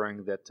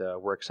 ensuring that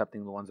we're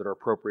accepting the ones that are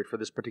appropriate for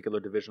this particular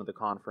division of the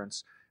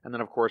conference, and then,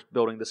 of course,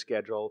 building the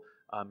schedule,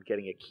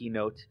 getting a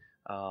keynote,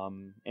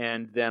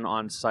 and then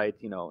on site,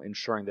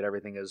 ensuring that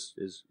everything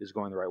is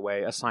going the right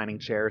way, assigning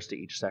chairs to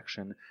each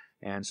section.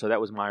 And so that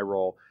was my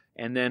role.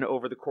 And then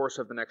over the course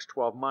of the next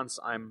 12 months,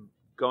 I'm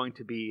going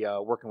to be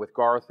working with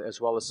Garth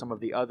as well as some of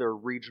the other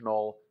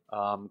regional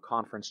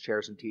conference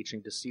chairs and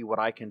teaching to see what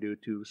I can do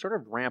to sort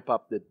of ramp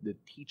up the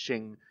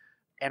teaching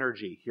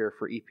energy here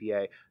for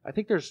EPA. I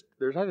think there's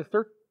either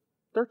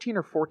 13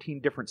 or 14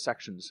 different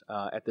sections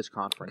at this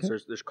conference.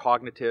 Okay. There's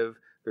cognitive,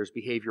 there's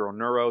behavioral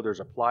neuro, there's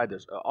applied,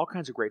 there's all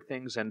kinds of great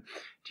things. And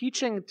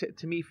teaching,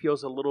 to me,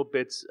 feels a little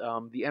bit,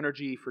 the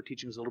energy for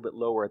teaching is a little bit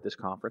lower at this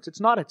conference.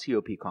 It's not a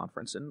TOP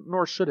conference, and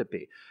nor should it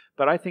be.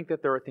 But I think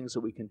that there are things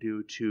that we can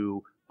do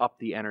to up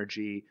the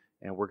energy,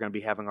 and we're going to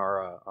be having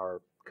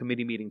our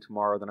committee meeting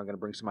tomorrow. Then I'm going to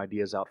bring some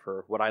ideas out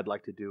for what I'd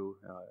like to do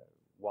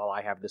while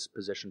I have this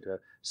position to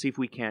see if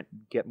we can't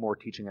get more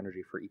teaching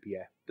energy for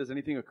EPA. Does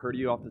anything occur to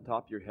you off the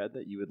top of your head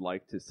that you would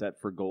like to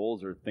set for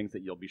goals or things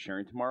that you'll be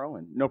sharing tomorrow?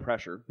 And no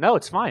pressure. No,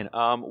 it's fine.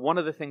 One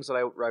of the things that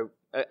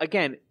I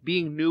again,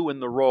 being new in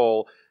the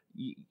role,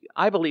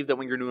 I believe that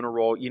when you're new in a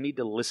role, you need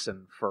to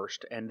listen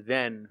first and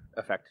then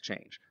affect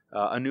change.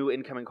 A new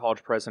incoming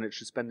college president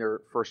should spend their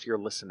first year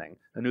listening.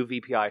 A new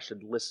VPI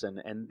should listen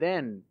and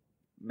then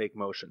make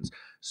motions.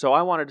 So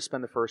I wanted to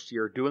spend the first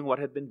year doing what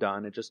had been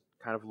done and just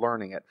kind of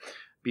learning it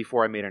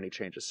before I made any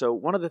changes. So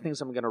one of the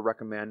things I'm going to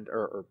recommend,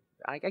 or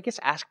I guess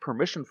ask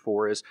permission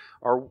for, is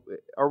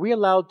are we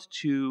allowed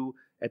to,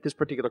 at this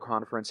particular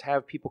conference,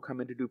 have people come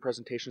in to do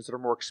presentations that are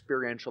more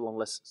experiential and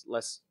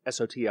less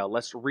SOTL,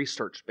 less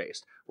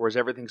research-based, whereas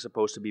everything's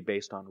supposed to be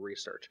based on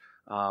research.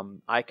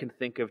 I can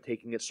think of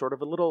taking it sort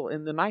of a little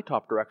in the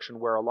NITOP direction,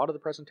 where a lot of the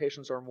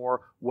presentations are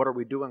more, what are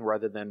we doing,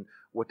 rather than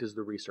what does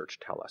the research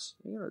tell us?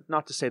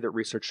 Not to say that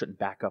research shouldn't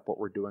back up what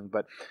we're doing,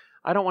 but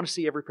I don't want to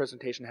see every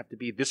presentation have to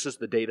be, this is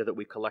the data that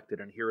we collected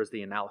and here is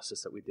the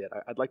analysis that we did.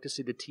 I'd like to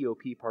see the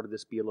TOP part of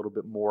this be a little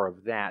bit more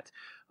of that.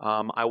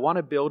 I want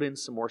to build in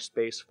some more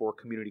space for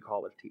community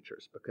college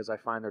teachers because I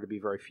find there to be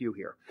very few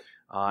here.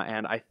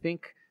 And I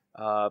think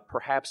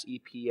perhaps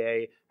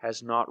EPA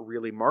has not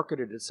really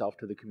marketed itself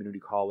to the community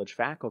college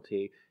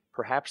faculty.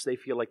 Perhaps they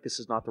feel like this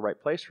is not the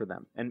right place for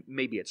them. And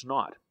maybe it's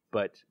not.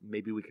 But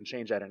maybe we can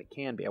change that, and it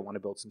can be. I want to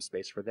build some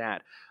space for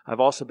that. I've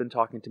also been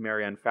talking to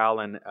Marianne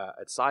Fallon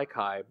at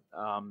Psi-Chi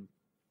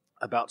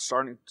about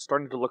starting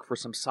to look for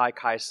some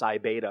Psi-Chi,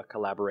 Psi-Beta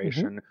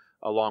collaboration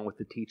along with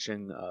the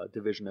teaching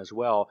division as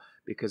well,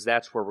 because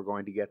that's where we're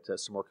going to get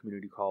some more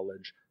community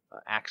college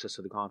access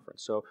to the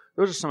conference. So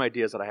those are some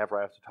ideas that I have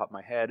right off the top of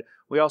my head.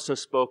 We also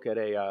spoke at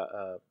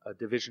a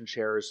division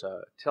chair's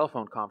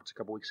telephone conference a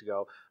couple weeks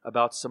ago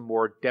about some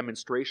more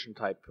demonstration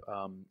type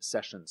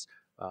sessions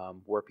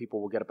where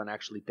people will get up and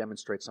actually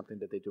demonstrate something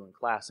that they do in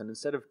class. And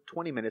instead of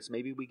 20 minutes,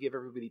 maybe we give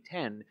everybody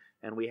 10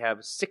 and we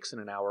have 6 in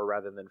an hour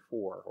rather than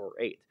 4 or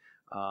 8.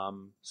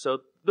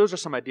 So those are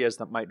some ideas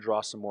that might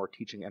draw some more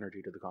teaching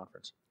energy to the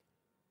conference.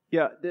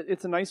 Yeah,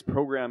 it's a nice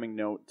programming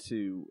note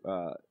to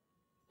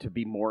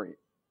be more,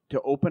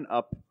 to open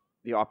up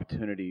the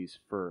opportunities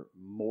for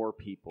more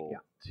people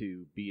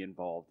to be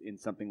involved in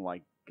something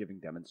like giving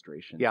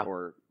demonstrations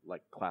or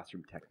like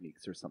classroom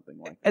techniques or something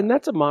like that. And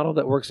that's a model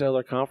that works at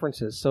other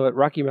conferences. So at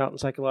Rocky Mountain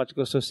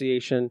Psychological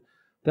Association,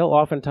 they'll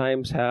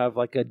oftentimes have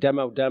like a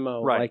demo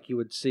like you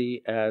would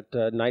see at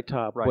Night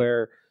Top,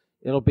 where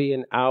it'll be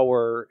an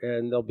hour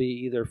and there'll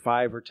be either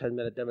 5 or 10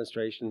 minute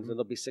demonstrations, and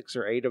there'll be 6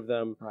 or 8 of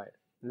them. Right.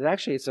 And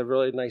actually, it's a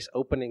really nice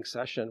opening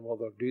session where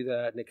they'll do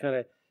that,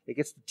 and it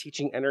gets the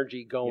teaching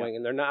energy going.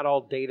 And they're not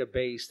all data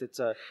based. It's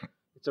a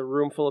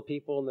room full of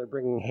people, and they're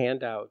bringing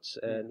handouts,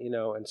 and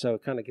and so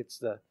it kind of gets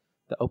the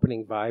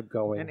opening vibe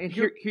going. And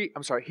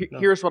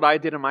here's what I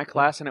did in my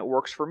class, and it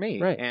works for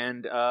me. Right.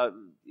 And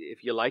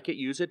if you like it,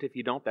 use it. If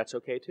you don't, that's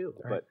okay too.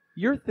 Right. But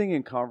your thing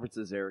in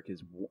conferences, Eric,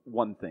 is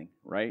one thing,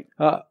 right?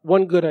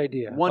 One good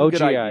idea. One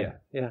good idea.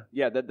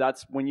 Yeah.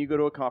 That's when you go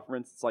to a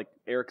conference. It's like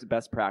Eric's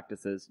best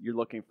practices. You're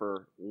looking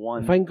for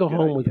one. If I can go good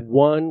home idea. with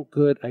one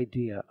good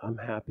idea, I'm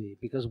happy,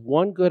 because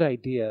one good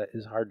idea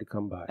is hard to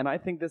come by. And I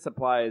think this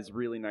applies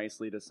really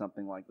nicely to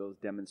something like those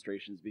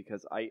demonstrations,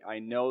 because I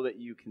know that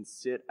you can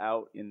sit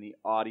out in the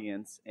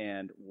audience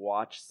and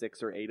watch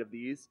 6 or 8 of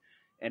these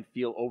and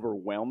feel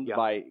overwhelmed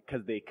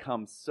because they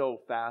come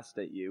so fast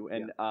at you.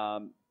 And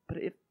but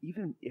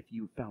even if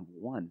you found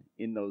one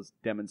in those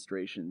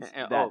demonstrations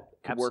that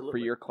could work for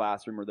your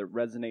classroom or that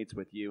resonates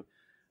with you,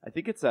 I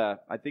think it's a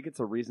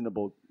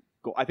reasonable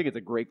goal. I think it's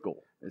a great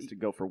goal is to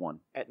go for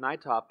one. At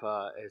Night Top,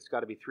 it's got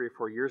to be 3 or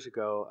 4 years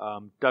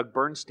ago. Doug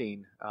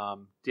Bernstein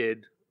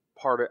did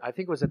part of, I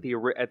think it was at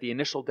the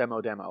initial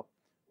demo.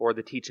 Or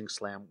the teaching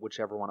slam,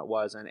 whichever one it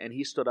was. And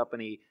he stood up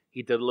and he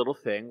did a little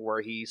thing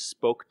where he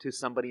spoke to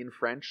somebody in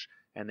French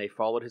and they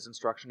followed his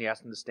instruction. He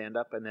asked them to stand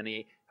up, and then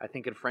he, I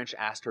think in French,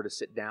 asked her to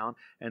sit down.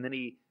 And then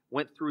he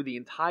went through the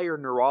entire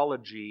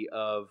neurology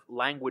of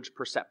language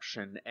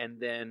perception, and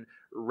then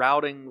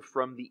routing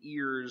from the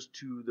ears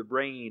to the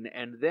brain,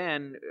 and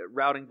then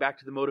routing back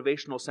to the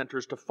motivational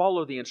centers to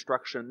follow the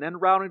instruction, then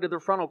routing to the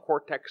frontal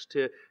cortex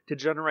to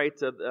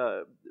generate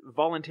a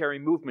voluntary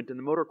movement in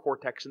the motor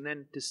cortex, and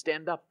then to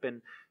stand up.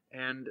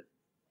 And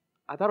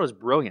I thought it was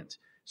brilliant.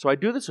 So I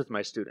do this with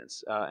my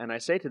students, and I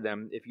say to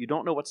them, if you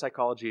don't know what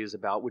psychology is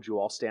about, would you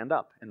all stand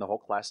up? And the whole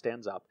class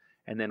stands up.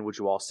 And then would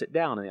you all sit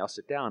down? And they all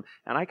sit down.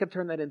 And I can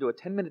turn that into a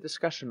 10-minute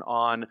discussion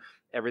on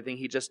everything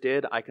he just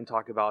did. I can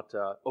talk about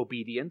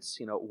obedience.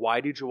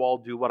 Why did you all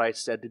do what I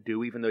said to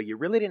do, even though you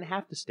really didn't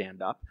have to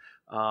stand up?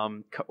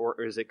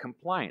 Or is it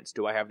compliance?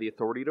 Do I have the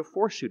authority to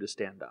force you to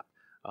stand up?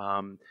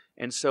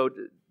 And so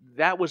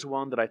that was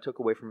one that I took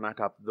away from Night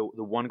Top,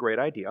 the one great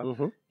idea.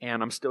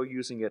 And I'm still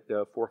using it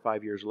 4 or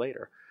 5 years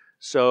later.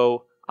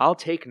 So I'll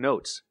take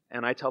notes.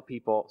 And I tell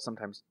people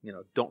sometimes,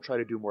 don't try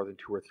to do more than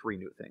 2 or 3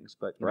 new things.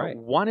 But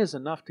one is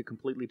enough to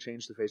completely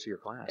change the face of your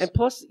class. And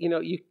plus,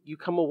 you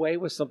come away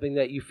with something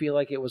that you feel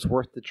like it was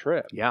worth the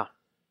trip. Yeah.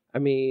 I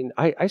mean,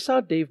 I saw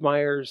Dave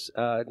Myers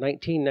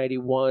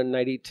 1991,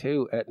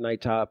 92 at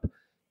Night Top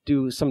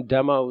do some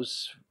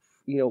demos,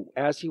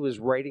 as he was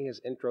writing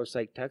his intro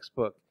psych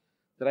textbook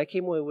that I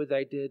came away with.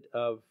 I did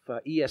of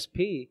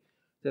ESP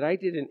that I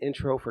did an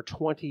intro for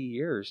 20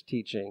 years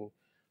teaching.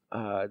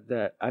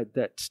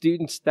 That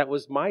students, that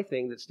was my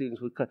thing, that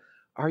students would,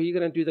 are you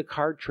going to do the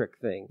card trick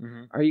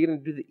thing? Are you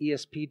going to do the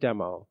ESP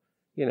demo?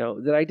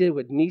 That I did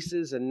with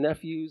nieces and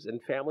nephews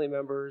and family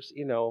members,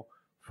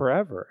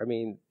 forever. I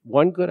mean,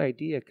 one good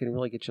idea can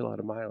really get you a lot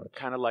of mileage.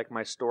 Kind of like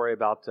my story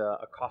about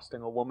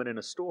accosting a woman in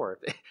a store.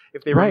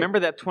 If they remember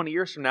that 20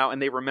 years from now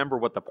and they remember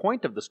what the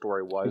point of the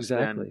story was,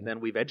 then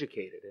we've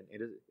educated.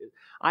 And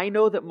I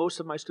know that most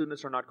of my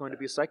students are not going to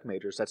be psych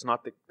majors. That's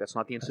not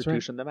the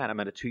institution that I'm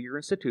at a 2-year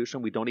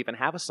institution. We don't even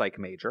have a psych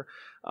major.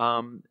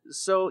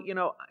 So,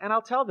 and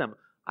I'll tell them,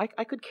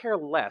 I could care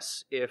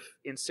less if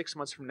in 6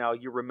 months from now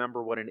you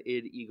remember what an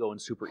id, ego, and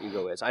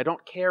superego is. I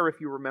don't care if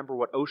you remember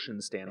what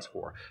OCEAN stands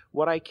for.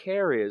 What I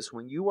care is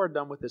when you are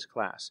done with this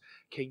class,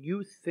 can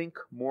you think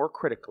more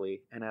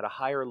critically and at a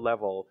higher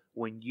level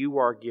when you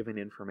are given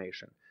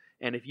information?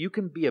 And if you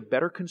can be a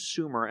better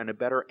consumer and a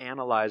better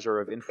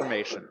analyzer of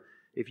information,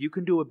 if you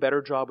can do a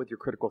better job with your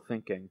critical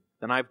thinking,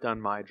 then I've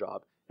done my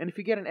job. And if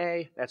you get an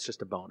A, that's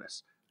just a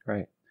bonus.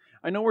 Right.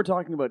 I know we're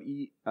talking about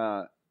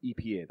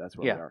EPA. That's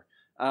where we are.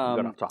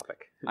 Got off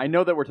topic. I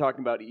know that we're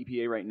talking about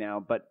EPA right now,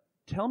 but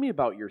Tell me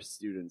about your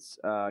students,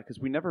 because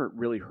we never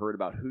really heard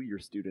about who your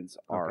students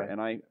are, Okay.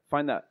 and I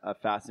find that a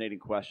fascinating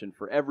question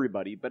for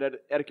everybody, but at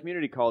a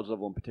community college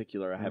level in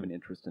particular, I have an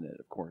interest in it,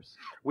 of course.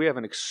 We have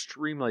an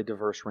extremely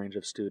diverse range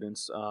of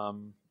students.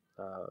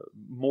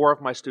 More of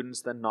my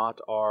students than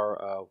not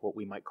are what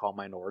we might call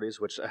minorities,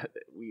 which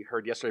we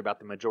heard yesterday about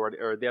the majority,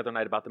 or the other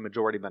night about the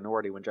majority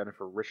minority when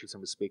Jennifer Richardson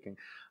was speaking.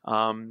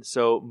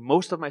 So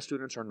most of my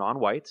students are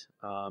non-white,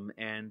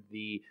 and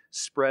the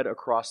spread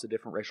across the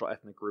different racial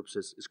ethnic groups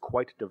is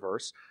quite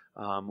diverse.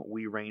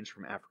 We range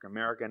from African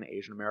American,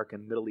 Asian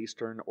American, Middle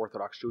Eastern,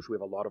 Orthodox Jewish. We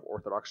have a lot of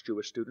Orthodox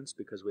Jewish students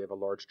because we have a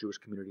large Jewish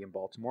community in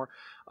Baltimore.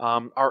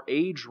 Our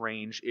age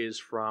range is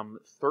from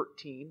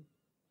 13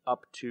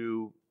 up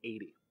to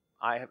 80.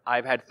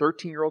 I've had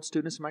 13-year-old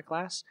students in my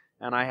class,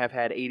 and I have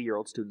had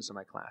 80-year-old students in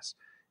my class.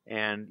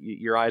 And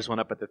your eyes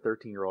went up at the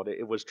 13-year-old.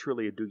 It was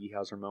truly a Doogie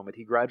Howser moment.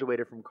 He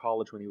graduated from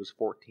college when he was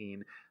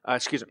 14.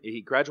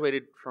 He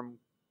graduated from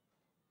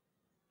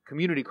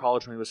community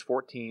college when he was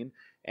 14,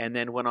 and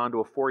then went on to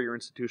a 4-year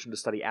institution to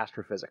study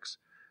astrophysics.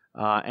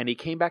 And he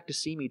came back to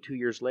see me 2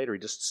 years later. He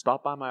just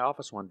stopped by my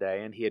office one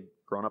day, and he had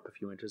grown up a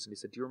few inches, and he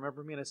said, "Do you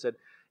remember me?" And I said,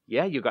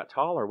 "Yeah, you got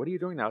taller. What are you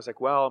doing now?" I was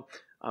like, "Well,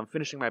 I'm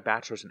finishing my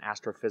bachelor's in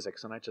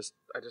astrophysics." And I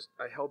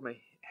held my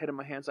head in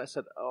my hands. I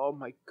said, "Oh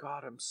my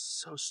God, I'm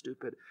so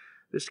stupid.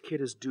 This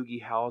kid is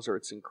Doogie Howser.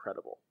 It's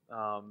incredible."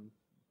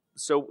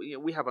 So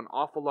we have an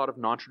awful lot of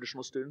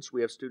non-traditional students.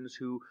 We have students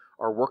who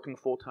are working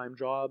full-time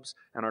jobs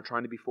and are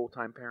trying to be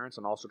full-time parents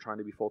and also trying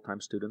to be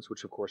full-time students,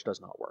 which of course does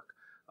not work.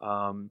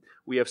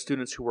 We have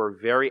students who are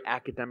very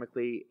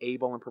academically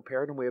able and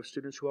prepared, and we have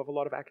students who have a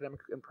lot of academic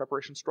and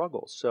preparation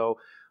struggles. So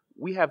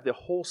we have the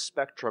whole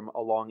spectrum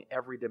along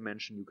every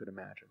dimension you could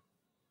imagine.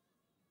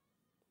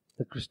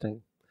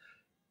 Interesting.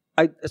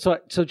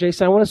 So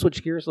Jason, I want to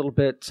switch gears a little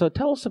bit. So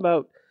tell us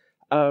about,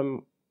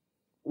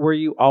 were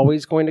you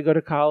always going to go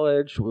to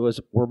college?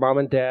 Were mom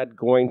and dad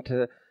going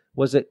to,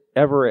 was it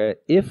ever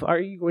are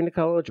you going to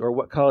college, or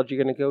what college are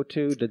you going to go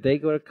to? Did they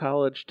go to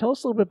college? Tell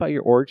us a little bit about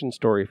your origin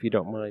story, if you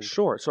don't mind.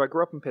 Sure. So I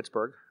grew up in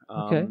Pittsburgh.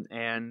 Okay.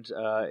 And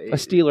a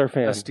Steeler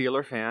fan. A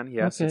Steeler fan,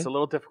 yes. Okay. It's a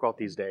little difficult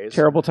these days.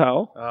 Terrible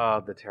towel.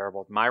 The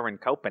terrible Myron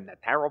Cope and the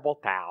terrible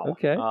towel.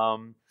 Okay.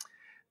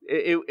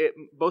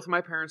 Both of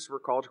my parents were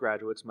college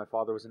graduates. My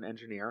father was an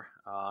engineer,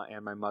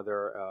 and my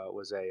mother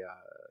was a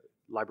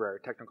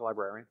technical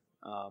librarian.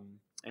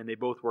 And they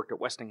both worked at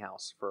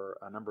Westinghouse for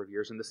a number of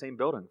years in the same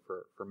building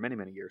for many,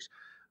 many years.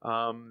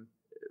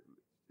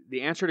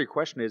 The answer to your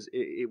question is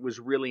it was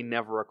really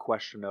never a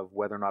question of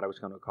whether or not I was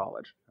going to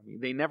college. I mean,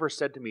 they never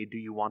said to me, "Do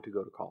you want to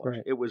go to college?"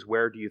 Right. It was,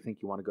 "Where do you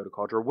think you want to go to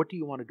college?" or "What do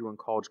you want to do in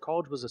college?"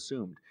 College was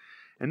assumed.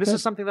 And this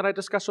is something that I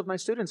discuss with my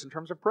students in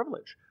terms of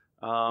privilege.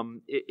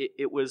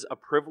 It was a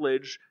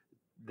privilege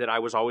that I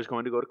was always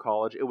going to go to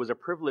college. It was a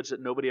privilege that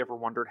nobody ever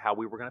wondered how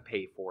we were going to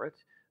pay for it.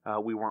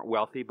 We weren't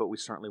wealthy, but we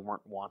certainly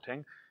weren't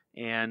wanting.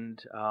 And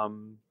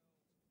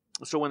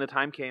so when the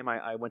time came,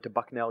 I went to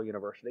Bucknell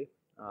University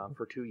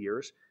for 2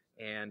 years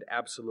and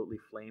absolutely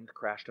flamed,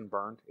 crashed, and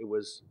burned. It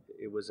was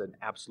an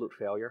absolute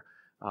failure.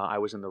 I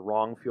was in the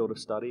wrong field of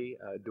study,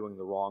 doing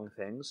the wrong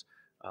things.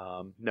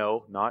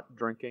 No, not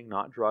drinking,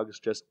 not drugs,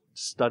 just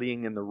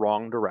studying in the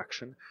wrong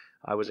direction.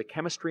 I was a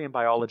chemistry and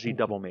biology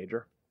double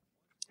major.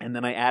 And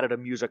then I added a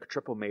music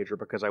triple major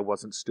because I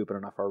wasn't stupid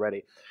enough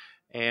already.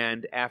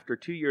 And after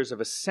 2 years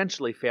of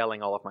essentially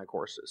failing all of my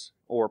courses,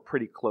 or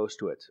pretty close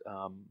to it,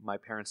 my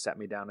parents sat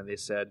me down and they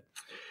said,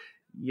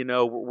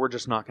 we're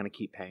just not going to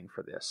keep paying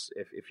for this.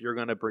 If you're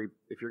going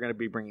to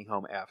be bringing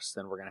home Fs,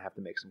 then we're going to have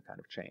to make some kind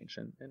of change.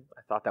 And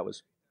I thought that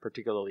was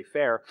particularly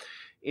fair.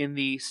 In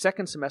the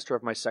second semester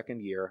of my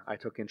second year, I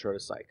took Intro to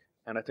Psych.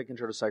 And I took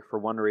Intro to Psych for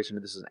one reason,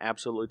 and this is an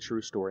absolutely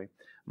true story.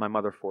 My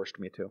mother forced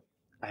me to.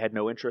 I had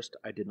no interest.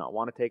 I did not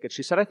want to take it.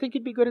 She said, "I think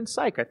you'd be good in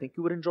psych. I think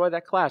you would enjoy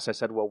that class." I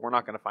said, "Well, we're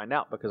not going to find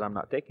out because I'm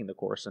not taking the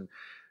course." And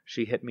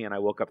she hit me, and I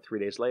woke up 3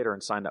 days later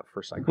and signed up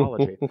for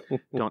psychology.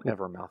 Don't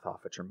ever mouth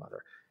off at your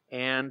mother.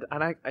 And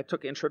I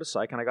took Intro to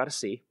Psych, and I got a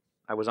C.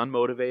 I was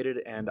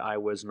unmotivated, and I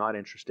was not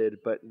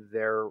interested, but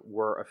there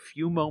were a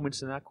few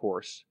moments in that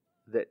course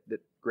that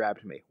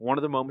grabbed me. One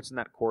of the moments in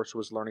that course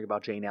was learning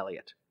about Jane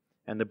Elliott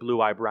and the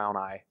blue eye, brown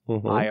eye,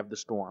 eye of the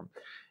storm.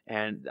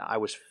 And I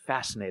was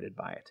fascinated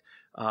by it.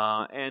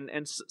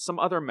 And some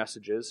other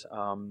messages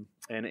and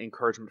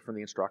encouragement from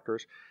the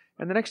instructors.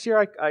 And the next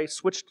year, I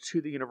switched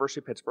to the University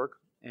of Pittsburgh,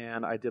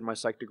 and I did my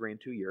psych degree in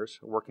 2 years,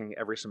 working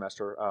every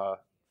semester,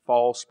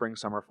 fall, spring,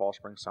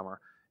 summer,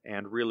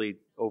 and really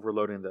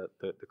overloading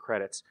the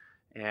credits,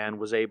 and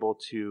was able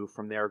to,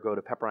 from there, go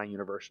to Pepperdine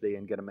University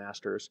and get a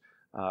master's.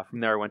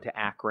 From there, I went to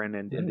Akron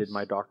and did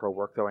my doctoral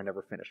work, though I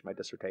never finished my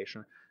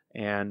dissertation.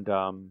 And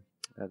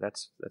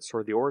that's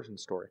sort of the origin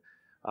story.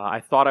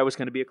 I thought I was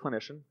going to be a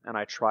clinician, and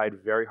I tried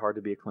very hard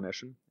to be a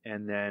clinician.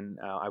 And then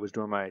I was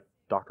doing my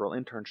doctoral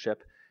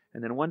internship.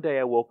 And then one day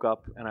I woke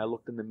up and I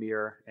looked in the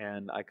mirror,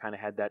 and I kind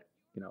of had that,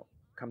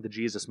 come to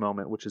Jesus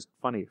moment, which is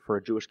funny for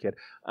a Jewish kid.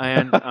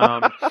 And, okay,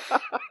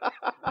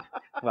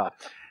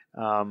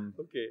 I'm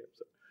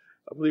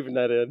leaving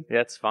that in.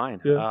 Yeah, it's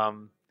fine. Yeah.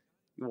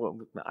 well,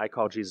 I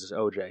call Jesus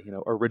OJ,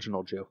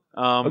 original Jew.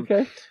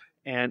 Okay.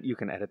 And you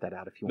can edit that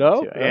out if you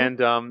No, want to.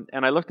 no.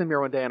 And I looked in the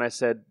mirror one day and I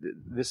said,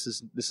 "This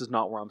is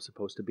not where I'm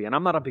supposed to be." And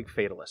I'm not a big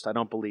fatalist. I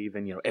don't believe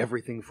in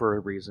everything for a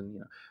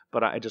reason.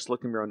 But I just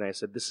looked in the mirror one day and I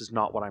said, "This is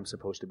not what I'm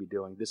supposed to be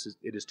doing.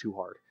 It is too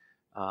hard.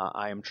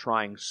 I am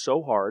trying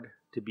so hard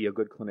to be a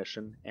good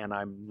clinician, and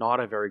I'm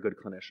not a very good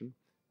clinician.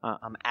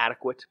 I'm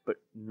adequate, but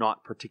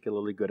not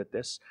particularly good at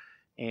this.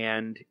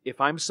 And if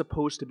I'm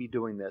supposed to be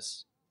doing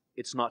this,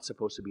 it's not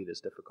supposed to be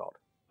this difficult."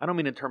 I don't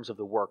mean in terms of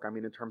the work. I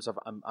mean in terms of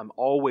I'm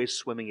always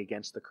swimming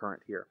against the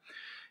current here.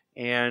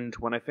 And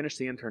when I finished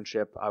the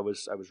internship, I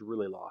was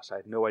really lost. I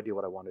had no idea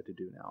what I wanted to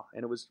do now,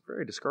 and it was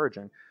very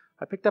discouraging.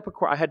 I picked up a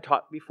course I had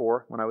taught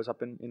before when I was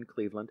up in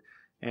Cleveland,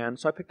 and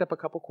so I picked up a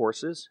couple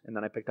courses, and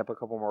then I picked up a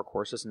couple more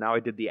courses, and now I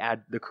did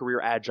the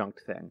career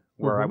adjunct thing,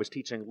 where I was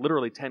teaching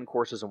literally 10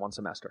 courses in one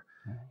semester,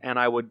 and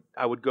I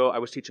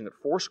was teaching at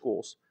 4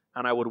 schools.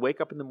 And I would wake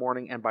up in the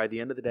morning, and by the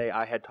end of the day,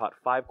 I had taught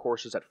 5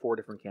 courses at 4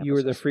 different campuses. You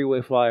were the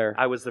freeway flyer.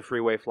 I was the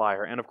freeway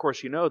flyer. And of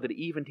course, that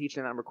even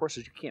teaching that number of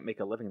courses, you can't make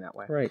a living that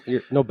way. Right.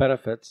 No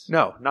benefits.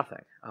 No,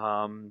 nothing.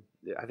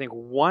 I think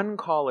one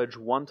college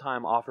one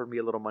time offered me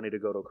a little money to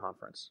go to a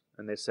conference.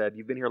 And they said,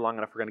 "You've been here long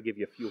enough, we're going to give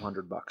you a few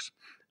 $100."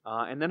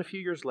 And then a few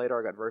years later,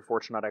 I got very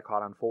fortunate. I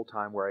caught on full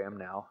time where I am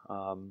now.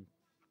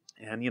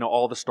 And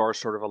all the stars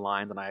sort of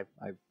aligned, and I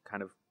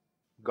kind of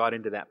got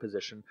into that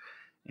position.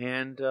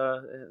 And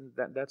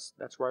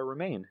that's where I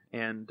remain.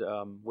 And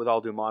with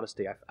all due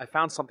modesty, I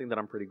found something that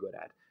I'm pretty good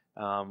at,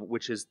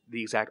 which is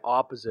the exact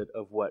opposite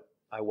of what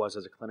I was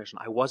as a clinician.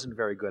 I wasn't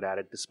very good at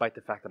it, despite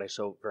the fact that I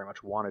so very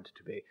much wanted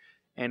to be.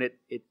 And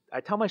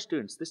I tell my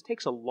students, this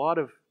takes a lot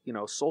of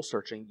soul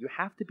searching. You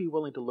have to be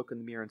willing to look in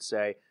the mirror and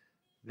say,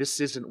 this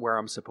isn't where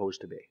I'm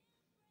supposed to be.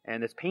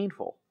 And it's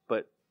painful,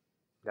 but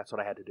that's what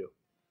I had to do.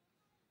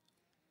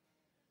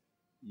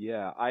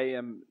 Yeah, I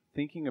am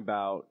thinking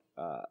about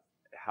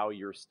how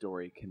your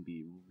story can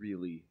be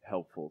really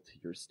helpful to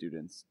your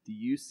students. Do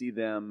you see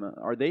them,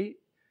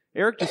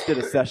 Eric just did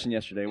a session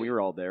yesterday, we were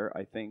all there,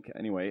 I think,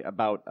 anyway,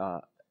 about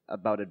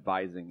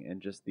advising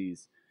and just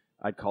these,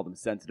 I'd call them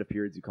sensitive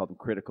periods, you call them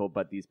critical,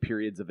 but these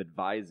periods of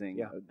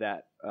advising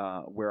that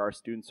where our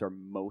students are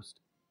most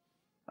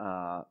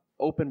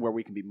open, where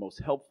we can be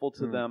most helpful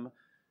to them.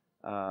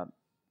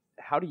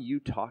 How do you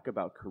talk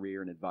about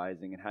career and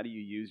advising, and how do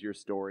you use your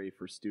story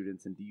for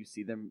students, and do you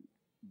see them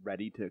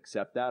ready to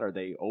accept that? Are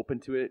they open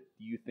to it?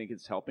 Do you think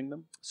it's helping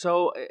them?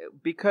 So,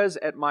 because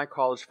at my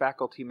college,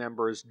 faculty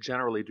members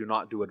generally do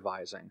not do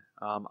advising,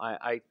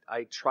 I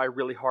try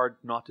really hard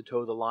not to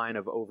toe the line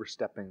of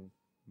overstepping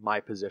my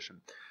position.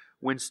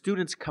 When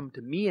students come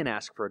to me and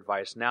ask for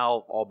advice,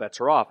 now all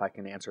bets are off. I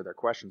can answer their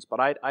questions,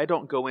 but I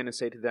don't go in and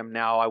say to them,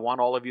 now I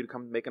want all of you to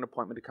come make an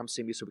appointment to come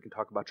see me so we can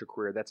talk about your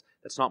career. That's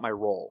not my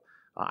role.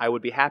 I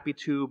would be happy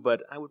to,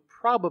 but I would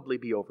probably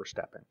be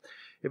overstepping.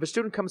 If a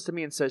student comes to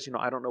me and says,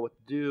 I don't know what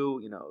to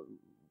do,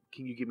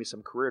 can you give me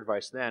some career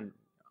advice? Then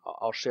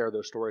I'll share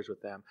those stories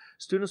with them.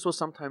 Students will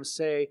sometimes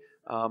say,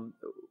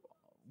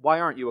 why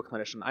aren't you a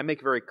clinician? I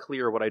make very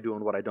clear what I do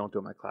and what I don't do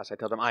in my class. I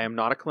tell them I am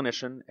not a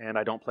clinician and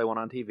I don't play one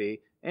on TV.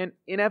 And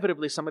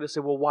inevitably somebody will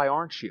say, well, why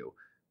aren't you?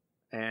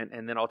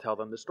 And then I'll tell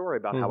them the story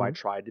about how I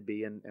tried to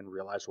be and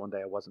realized one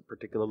day I wasn't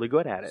particularly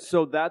good at it.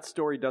 So that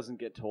story doesn't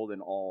get told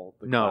in all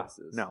the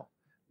classes? No.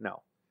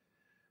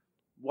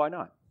 Why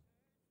not?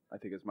 I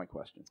think is my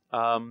question.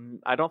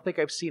 I don't think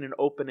I've seen an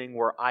opening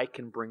where I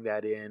can bring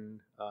that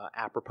in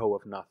apropos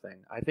of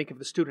nothing. I think if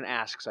the student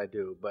asks, I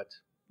do, but...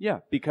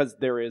 Yeah, because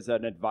there is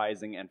an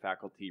advising and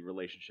faculty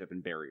relationship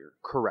and barrier.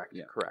 Correct,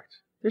 yeah. Correct.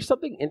 There's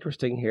something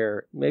interesting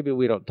here. Maybe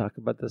we don't talk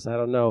about this, I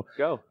don't know.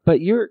 Go.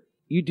 But you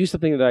do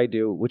something that I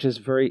do, which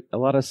is a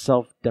lot of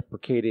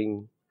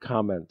self-deprecating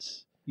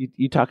comments.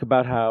 You talk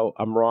about how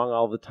I'm wrong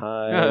all the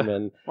time,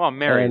 and well, I'm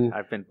married.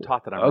 I've been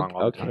taught that I'm wrong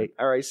all the time. Okay,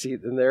 all right. See,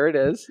 then there it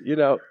is.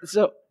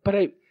 So, but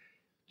in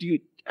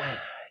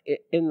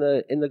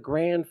the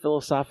grand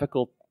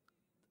philosophical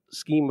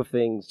scheme of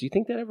things, do you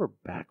think that ever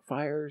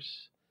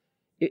backfires?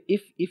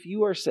 If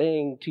you are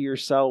saying to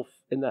yourself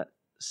in that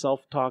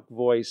self-talk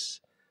voice,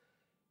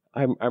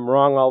 I'm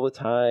wrong all the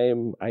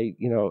time.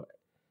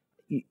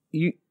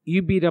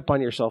 You beat up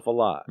on yourself a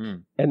lot,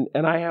 and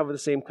I have the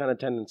same kind of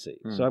tendency.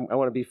 So I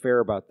want to be fair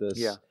about this.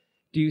 Yeah.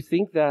 Do you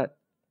think that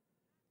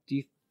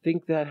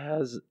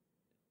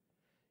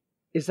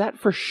is that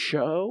for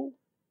show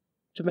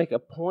to make a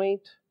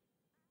point,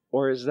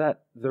 or is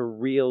that the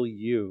real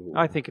you?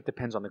 I think it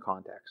depends on the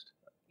context.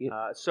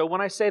 So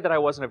when I say that I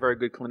wasn't a very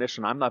good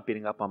clinician, I'm not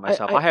beating up on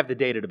myself. I have the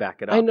data to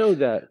back it up. I know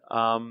that.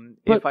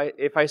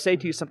 If I say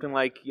to you something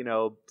like,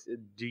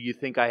 do you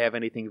think I have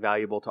anything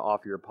valuable to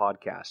offer your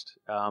podcast?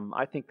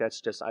 I think that's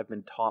just, I've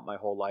been taught my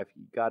whole life,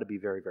 you got to be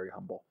very, very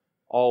humble.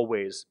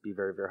 Always be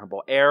very, very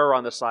humble. Err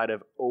on the side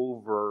of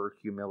over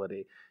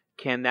humility.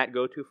 Can that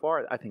go too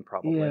far? I think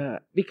probably. Yeah,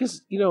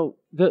 because,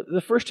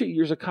 the first 2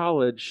 years of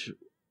college,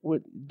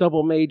 with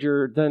double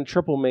major, then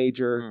triple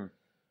major,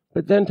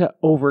 but then to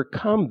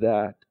overcome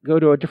that, go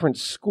to a different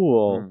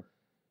school,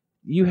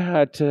 you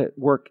had to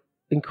work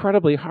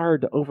incredibly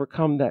hard to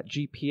overcome that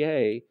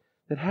GPA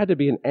that had to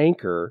be an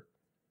anchor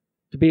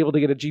to be able to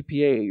get a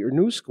GPA at your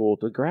new school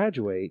to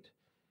graduate.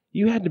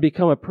 You had to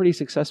become a pretty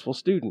successful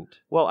student.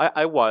 Well,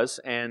 I was,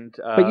 and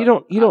but you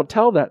don't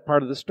tell that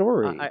part of the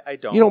story. I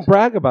don't. You don't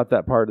brag about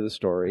that part of the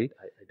story.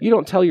 You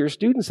don't tell your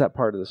students that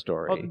part of the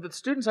story. Well, the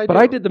students I do. But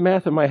I did the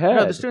math in my head.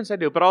 No, the students I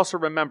do. But also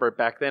remember,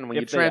 back then when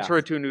you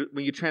transferred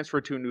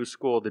asked. to a new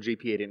school, the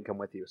GPA didn't come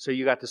with you, so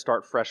you got to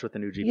start fresh with a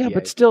new GPA. Yeah,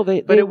 but still,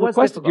 they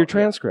requested your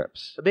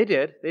transcripts. They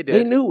did.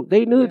 They knew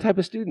the type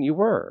of student you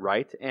were.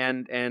 Right,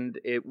 and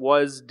it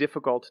was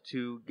difficult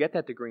to get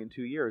that degree in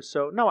 2 years.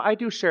 So no, I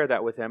do share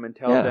that with them and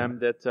tell them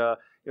that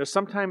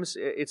sometimes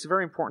it's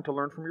very important to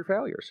learn from your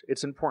failures.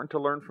 It's important to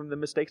learn from the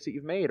mistakes that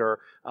you've made. Or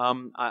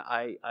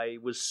I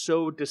was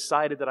so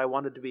decided that I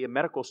wanted to be a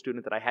medical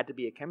student that I had to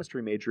be a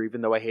chemistry major,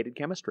 even though I hated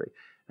chemistry.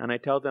 And I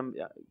tell them,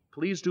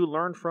 please do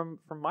learn from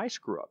my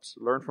screw-ups.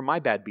 Learn from my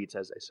bad beats,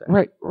 as they say.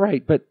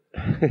 Right. But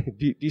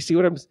do you see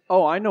what I'm...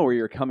 Oh, I know where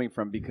you're coming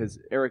from, because,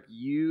 Eric,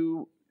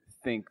 you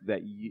think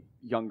that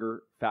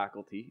younger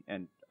faculty,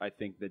 and I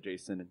think that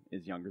Jason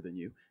is younger than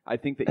you. I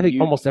think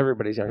almost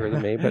everybody's younger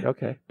than me, but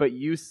okay. But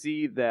you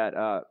see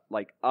that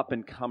like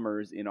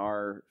up-and-comers in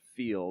our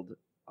field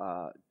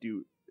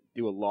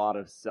do a lot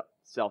of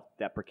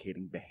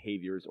self-deprecating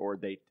behaviors, or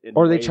they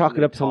chalk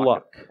it up to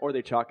luck. Or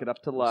they chalk it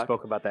up to luck. We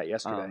spoke about that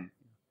yesterday.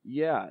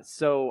 Yeah,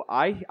 so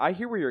I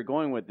hear where you're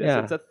going with this.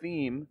 Yeah. It's a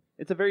theme.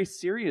 It's a very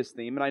serious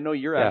theme, and I know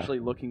you're actually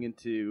looking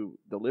into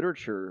the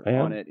literature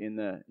on it in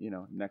the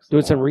next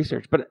doing some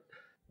research. But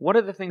one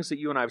of the things that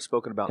you and I have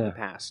spoken about in the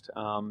past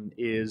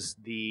is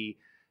the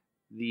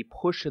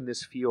push in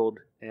this field,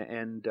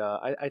 and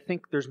I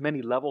think there's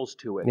many levels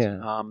to it.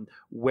 Yeah.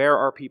 Where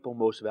are people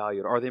most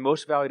valued? Are they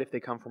most valued if they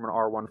come from an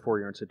R1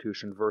 four-year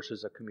institution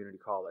versus a community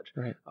college?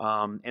 Right.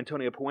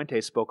 Antonio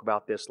Puente spoke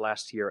about this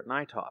last year at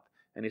NITOP,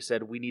 and he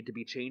said we need to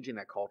be changing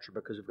that culture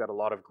because we've got a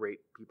lot of great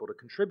people to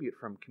contribute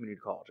from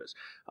community colleges.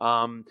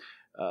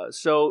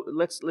 So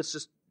let's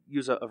just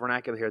use a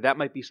vernacular here. That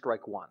might be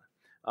strike one.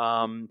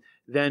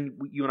 Then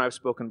you and I have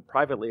spoken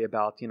privately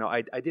about,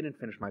 I didn't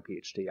finish my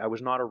PhD. I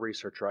was not a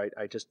researcher.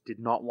 I just did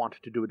not want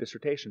to do a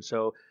dissertation.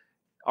 So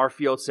our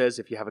field says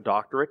if you have a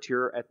doctorate,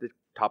 you're at the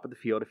top of the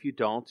field. If you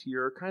don't,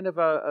 you're kind of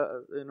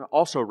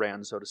also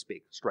ran, so to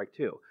speak, strike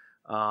two.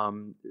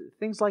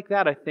 Things like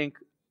that, I think,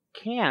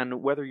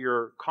 can, whether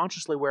you're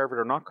consciously aware of it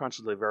or not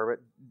consciously aware of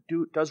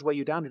it, does weigh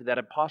you down into that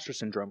imposter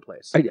syndrome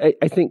place.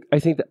 I think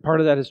that part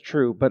of that is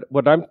true. But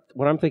what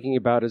I'm thinking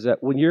about is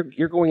that when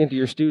you're going into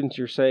your students,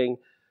 you're saying,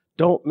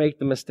 don't make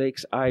the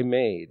mistakes I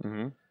made.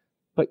 Mm-hmm.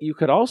 But you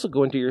could also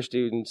go into your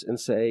students and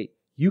say,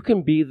 you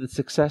can be the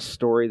success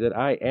story that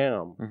I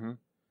am. Mm-hmm.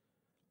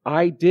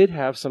 I did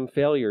have some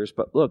failures,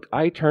 but look,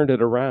 I turned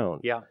it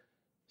around. Yeah.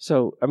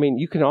 So,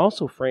 you can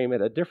also frame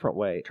it a different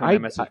way. Turn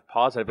that message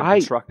positive and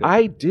constructive.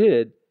 I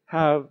did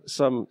have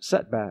some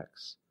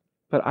setbacks,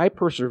 but I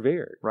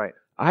persevered. Right.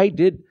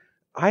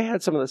 I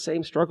had some of the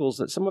same struggles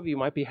that some of you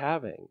might be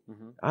having.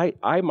 Mm-hmm.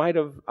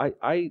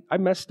 I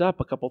messed up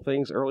a couple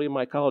things early in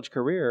my college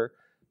career,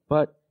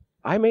 but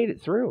I made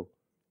it through.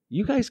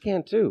 You guys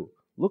can too.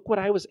 Look what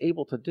I was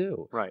able to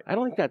do. Right. I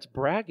don't think that's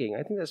bragging.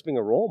 I think that's being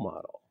a role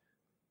model.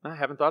 I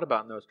haven't thought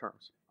about it in those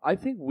terms. I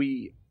think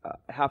we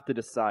have to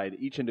decide.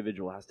 Each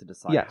individual has to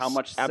decide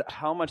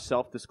how much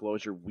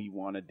self-disclosure we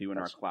want to do in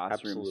our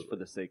classrooms for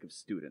the sake of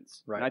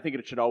students. Right. And I think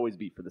it should always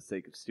be for the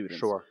sake of students.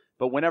 Sure.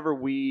 But whatever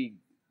we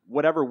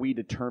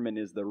determine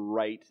is the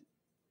right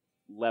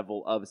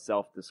level of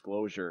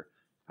self-disclosure,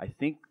 I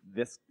think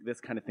this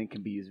kind of thing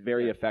can be used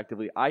very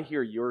effectively. I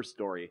hear your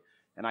story,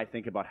 and I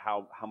think about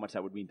how much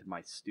that would mean to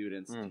my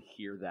students to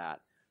hear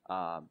that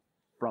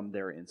from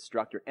their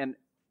instructor. And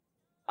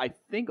I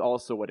think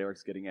also what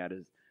Eric's getting at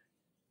is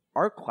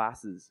our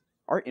classes,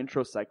 our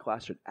intro psych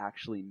class should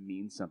actually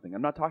mean something.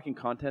 I'm not talking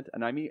content,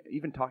 and I'm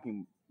even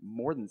talking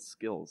more than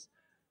skills.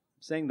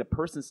 I'm saying the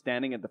person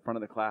standing at the front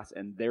of the class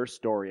and their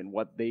story and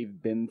what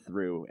they've been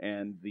through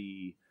and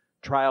the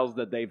trials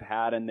that they've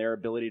had and their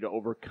ability to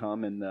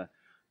overcome and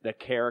the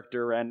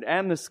character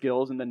and the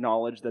skills and the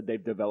knowledge that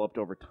they've developed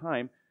over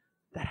time,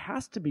 that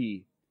has to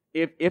be,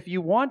 if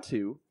you want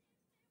to,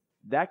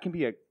 that can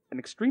be an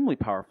extremely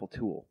powerful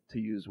tool to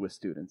use with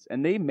students.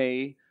 And they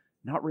may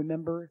not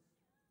remember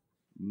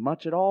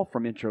much at all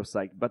from intro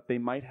psych, but they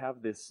might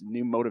have this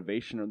new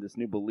motivation or this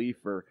new belief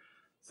or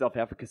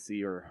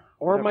self-efficacy or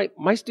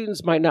my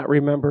students might not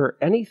remember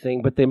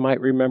anything, but they might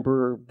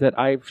remember that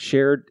I've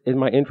shared in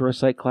my intro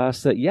psych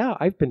class that,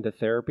 I've been to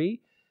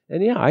therapy,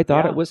 and I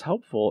thought it was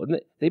helpful.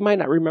 And they might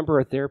not remember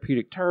a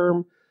therapeutic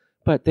term,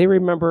 but they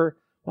remember,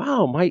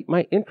 wow,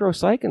 my intro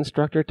psych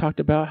instructor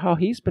talked about how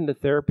he's been to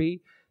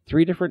therapy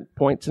 3 different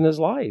points in his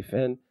life.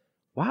 And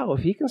wow,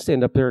 if he can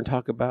stand up there and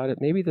talk about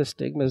it, maybe the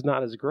stigma is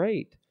not as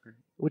great,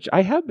 which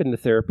I have been to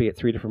therapy at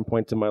 3 different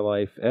points in my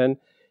life. And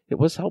it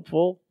was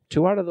helpful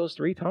 2 out of those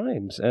 3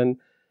 times. And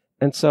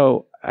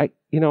so I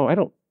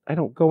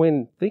don't go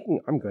in thinking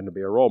I'm going to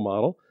be a role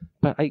model,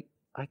 but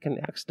I can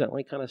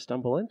accidentally kind of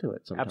stumble into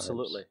it sometimes.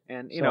 Absolutely.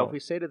 And, if we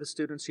say to the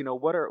students,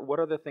 what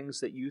are the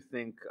things that you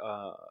think,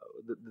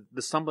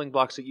 the stumbling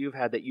blocks that you've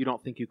had that you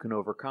don't think you can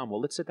overcome?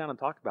 Well, let's sit down and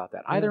talk about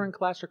that, either in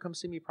class or come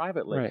see me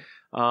privately. Right.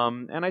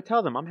 And I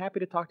tell them, I'm happy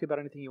to talk to you about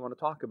anything you want to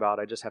talk about.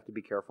 I just have to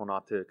be careful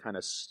not to kind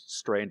of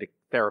stray into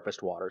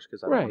therapist waters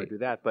because I don't want to do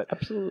that. But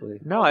absolutely.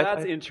 No,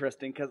 that's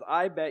interesting because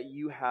I bet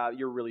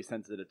you're really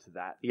sensitive to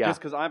that. Yeah. Just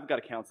because I've got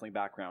a counseling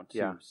background too.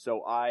 Yeah.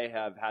 So I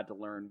have had to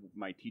learn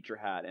my teacher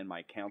hat and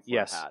my counselor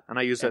hat. And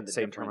I use that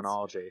same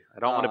terminology. I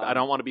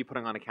don't want to be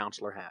putting on a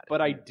counselor hat.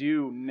 But I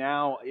do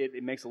now.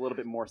 It makes a little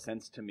bit more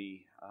sense to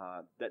me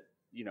that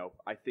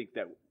I think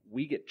that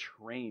we get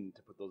trained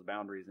to put those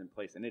boundaries in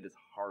place, and it is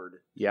hard.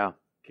 Yeah.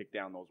 Kick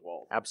down those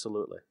walls.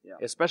 Absolutely. Yeah.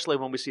 Especially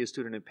when we see a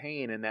student in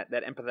pain and that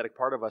empathetic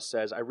part of us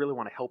says, I really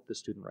want to help the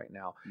student right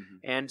now. Mm-hmm.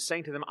 And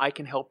saying to them, I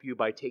can help you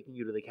by taking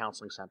you to the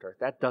counseling center.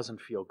 That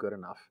doesn't feel good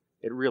enough.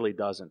 It really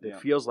doesn't. Yeah.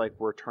 It feels like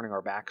we're turning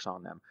our backs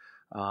on them,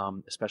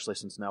 especially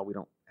since now we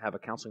don't have a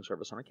counseling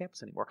service on our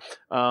campus anymore.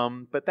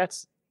 But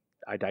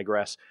I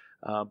digress.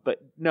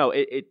 But no,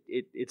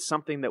 it's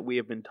something that we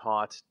have been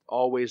taught.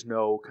 Always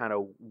know kind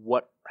of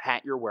what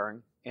hat you're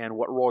wearing and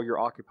what role you're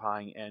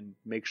occupying, and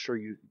make sure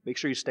you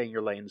stay in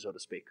your lane, so to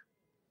speak.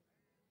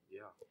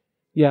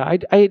 Yeah.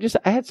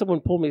 I had someone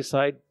pull me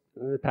aside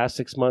in the past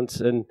 6 months,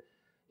 and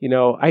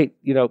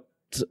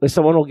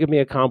someone will give me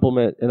a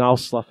compliment and I'll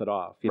slough it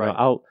off.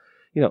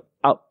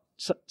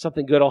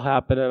 Something good will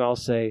happen and I'll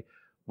say,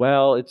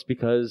 well, it's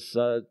because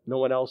no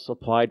one else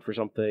applied for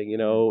something,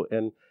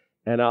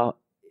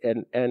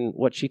 and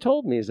what she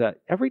told me is that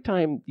every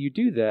time you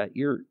do that,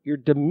 you're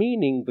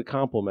demeaning the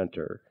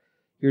complimenter.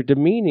 You're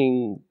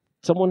demeaning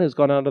someone who's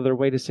gone out of their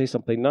way to say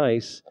something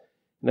nice.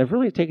 And I've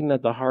really taken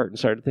that to heart and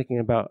started thinking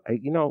about,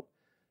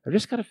 I've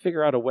just got to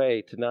figure out a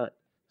way to not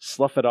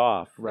slough it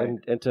off. Right.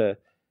 And to,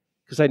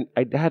 because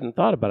I hadn't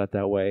thought about it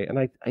that way. And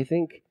I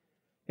think,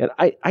 and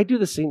I do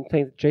the same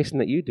thing, Jason,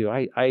 that you do.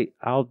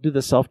 I'll do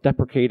the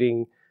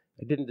self-deprecating,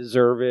 I didn't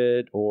deserve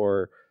it,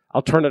 or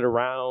I'll turn it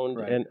around.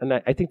 Right. And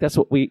I think that's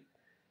what we,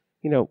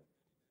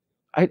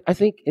 I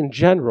think in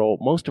general,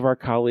 most of our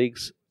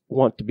colleagues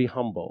want to be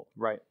humble.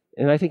 Right.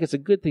 And I think it's a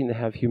good thing to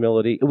have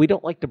humility. We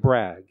don't like to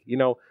brag.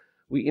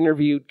 We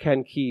interviewed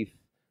Ken Keith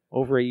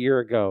over a year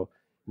ago,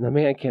 and the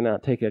man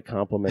cannot take a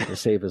compliment to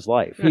save his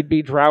life. He'd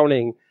be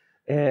drowning,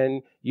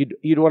 and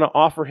you'd want to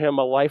offer him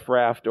a life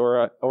raft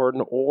or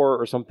an oar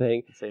or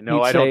something. Say,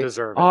 no, I don't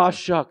deserve it. Oh,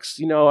 shucks,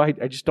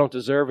 I just don't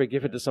deserve it.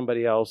 Give it to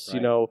somebody else.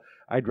 Right.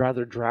 I'd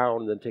rather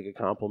drown than take a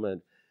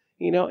compliment.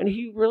 And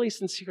he really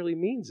sincerely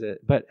means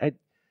it. But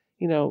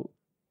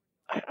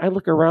I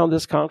look around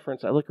this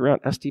conference, I look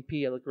around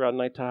STP, I look around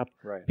Night Top.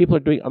 Right. People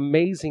are doing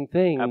amazing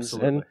things.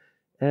 Absolutely.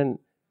 And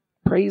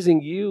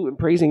praising you and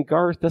praising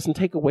Garth doesn't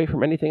take away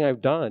from anything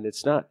I've done.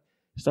 It's not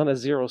a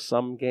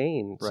zero-sum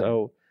gain. Right.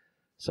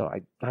 So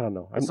I don't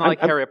know. It's not like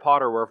Harry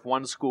Potter where if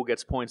one school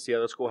gets points, the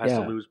other school has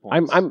to lose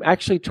points. I'm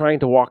actually trying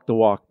to walk the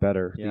walk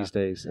better these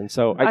days. And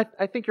so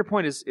I think your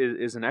point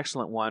is an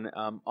excellent one.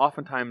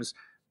 Oftentimes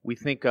we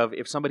think of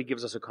if somebody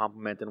gives us a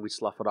compliment and we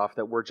slough it off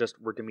that we're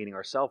demeaning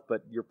ourselves.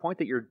 But your point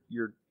that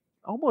you're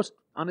almost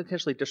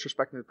unintentionally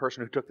disrespecting the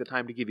person who took the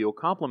time to give you a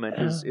compliment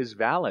is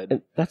valid.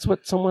 And that's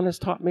what someone has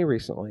taught me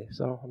recently.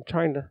 So I'm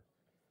trying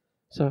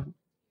to.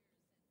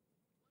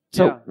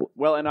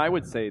 Well, and I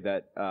would say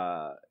that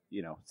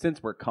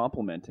since we're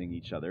complimenting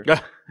each other,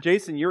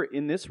 Jason, you're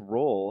in this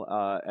role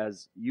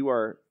as you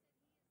are.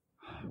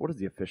 What is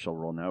the official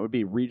role now? It would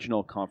be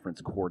regional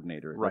conference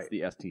coordinator. Right. That's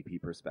the STP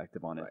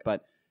perspective on it. Right.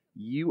 But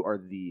you are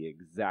the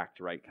exact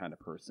right kind of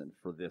person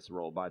for this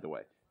role, by the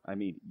way. I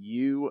mean,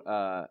 you,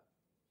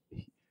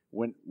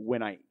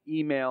 when I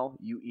email,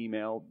 you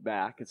email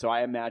back. And so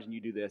I imagine you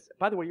do this.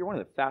 By the way, you're one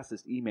of the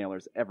fastest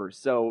emailers ever.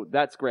 So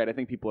that's great. I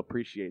think people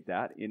appreciate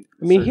that. He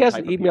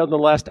hasn't emailed in the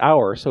last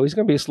hour, so he's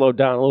going to be slowed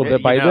down a little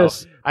bit by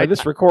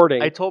this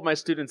recording. I told my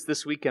students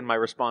this weekend my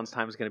response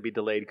time is going to be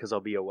delayed because I'll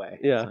be away.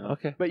 Yeah, so.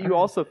 Okay. But you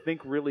also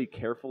think really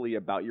carefully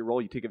about your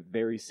role. You take it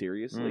very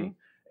seriously. Mm.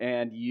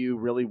 And you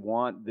really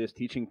want this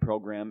teaching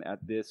program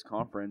at this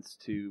conference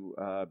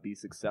to be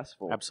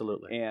successful.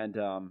 Absolutely. And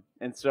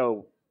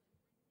so,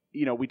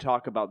 we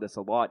talk about this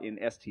a lot in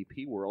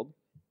STP world.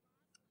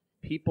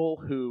 People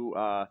who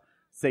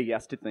say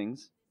yes to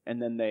things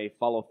and then they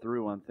follow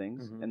through on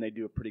things and they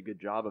do a pretty good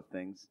job of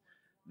things,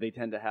 they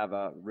tend to have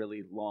a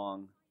really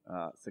long,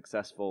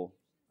 successful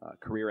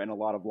career and a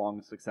lot of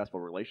long, successful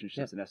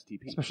relationships in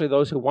STP. Especially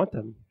those who want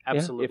them.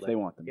 Absolutely. If they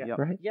want them. Yeah. Yep.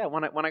 Right. Yeah,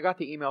 when I got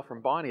the email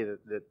from Bonnie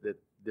that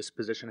this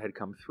position had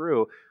come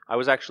through, I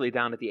was actually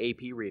down at the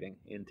AP reading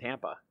in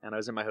Tampa, and I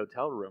was in my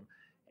hotel room,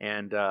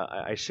 and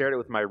I shared it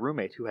with my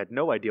roommate who had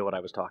no idea what I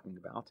was talking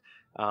about.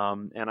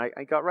 And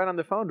I got right on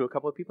the phone to a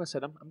couple of people. I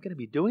said, I'm going to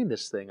be doing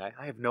this thing.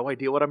 I have no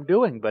idea what I'm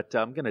doing, but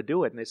I'm going to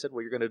do it. And they said,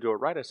 well, you're going to do it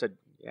right. I said,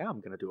 yeah, I'm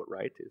going to do it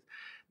right.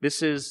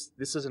 This is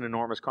an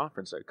enormous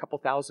conference, a couple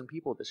thousand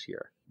people this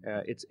year.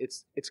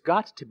 It's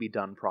got to be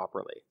done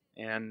properly,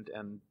 and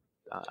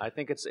I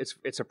think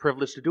it's a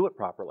privilege to do it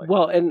properly.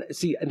 Well, and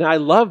I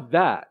love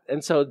that,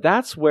 and so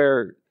that's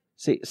where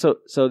See,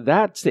 so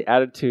that's the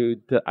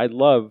attitude that I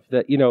love.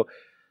 That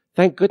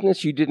thank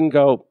goodness you didn't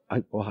go.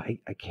 I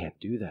can't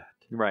do that.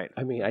 Right.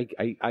 I mean,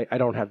 I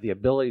don't have the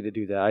ability to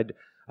do that.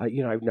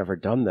 I've never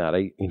done that.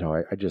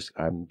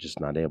 I'm just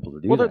not able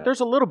to do that. Well, there's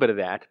a little bit of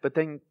that, but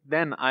then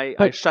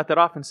I shut that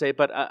off and say,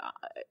 but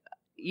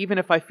even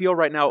if I feel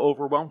right now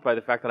overwhelmed by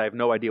the fact that I have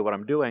no idea what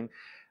I'm doing,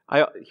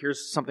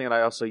 here's something that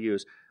I also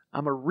use.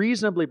 I'm a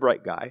reasonably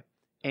bright guy,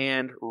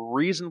 and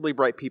reasonably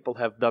bright people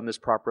have done this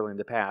properly in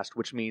the past,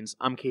 which means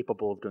I'm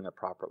capable of doing it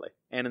properly.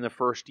 And in the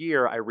first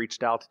year, I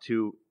reached out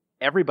to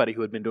everybody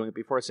who had been doing it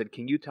before. I said,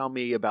 can you tell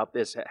me about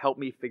this? Help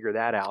me figure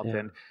that out.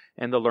 Yeah.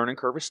 And the learning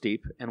curve is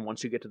steep. And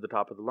once you get to the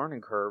top of the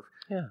learning curve,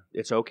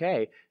 it's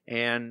okay.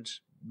 And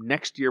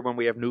next year, when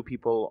we have new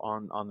people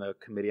on the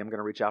committee, I'm going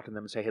to reach out to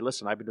them and say, hey,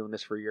 listen, I've been doing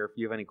this for a year. If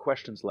you have any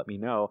questions, let me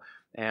know.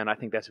 And I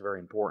think that's very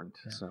important.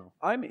 Yeah. So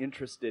I'm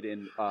interested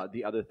in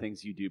the other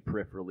things you do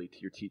peripherally to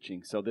your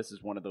teaching. So this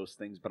is one of those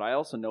things. But I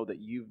also know that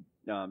you've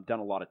done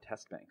a lot of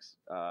test banks.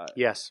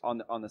 Yes.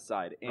 On the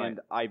side. And Right.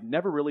 I've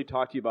never really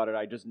talked to you about it.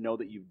 I just know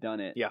that you've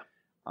done it. Yeah.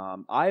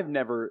 I've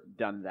never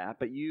done that.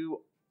 But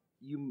you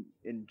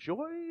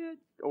enjoy it?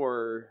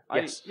 Or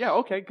Yes.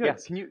 okay, good.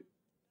 Yes.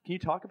 Can you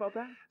talk about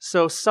that?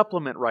 So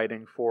supplement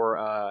writing for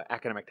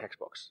academic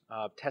textbooks,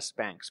 test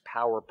banks,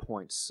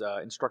 PowerPoints,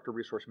 instructor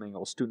resource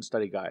manuals, student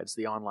study guides,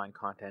 the online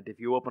content. If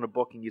you open a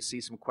book and you see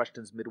some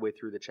questions midway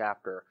through the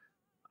chapter,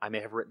 I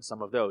may have written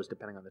some of those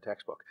depending on the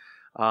textbook.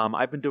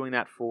 I've been doing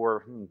that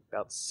for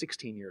about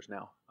 16 years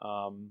now,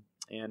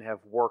 and have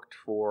worked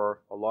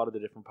for a lot of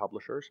the different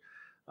publishers.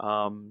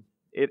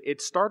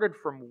 It started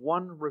from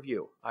one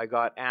review. I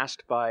got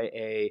asked by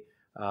a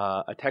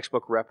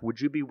textbook rep, would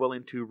you be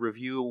willing to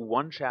review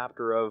one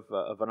chapter of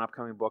an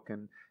upcoming book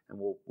and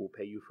we'll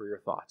pay you for your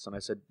thoughts? And I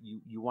said,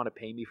 you want to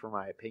pay me for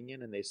my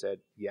opinion? And they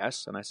said,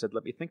 yes. And I said,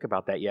 let me think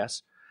about that,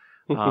 yes.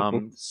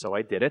 So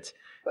I did it.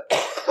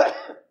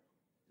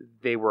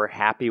 They were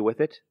happy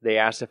with it. They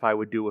asked if I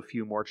would do a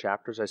few more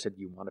chapters. I said,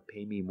 you want to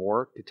pay me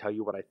more to tell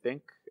you what I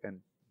think?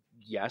 And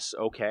yes,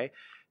 okay.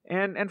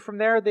 And from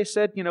there, they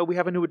said, we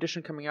have a new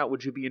edition coming out.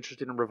 Would you be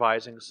interested in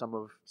revising some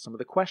of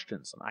the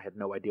questions? And I had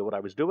no idea what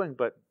I was doing,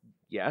 but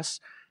yes.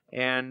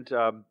 And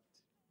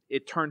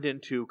it turned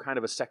into kind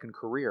of a second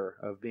career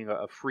of being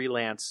a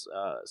freelance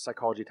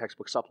psychology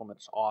textbook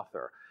supplements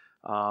author.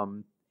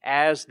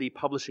 As the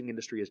publishing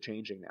industry is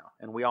changing now,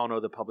 and we all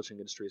know the publishing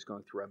industry is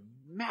going through a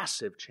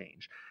massive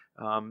change,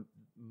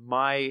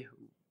 my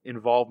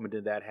involvement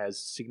in that has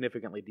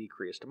significantly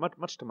decreased,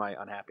 much to my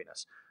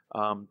unhappiness.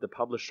 The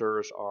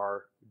publishers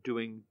are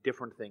doing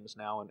different things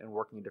now and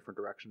working in different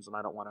directions, and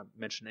I don't want to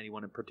mention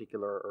anyone in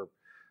particular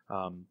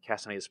or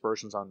cast any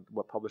aspersions on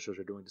what publishers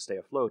are doing to stay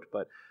afloat,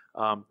 but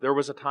there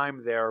was a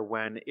time there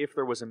when if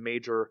there was a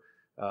major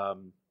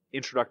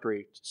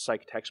introductory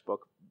psych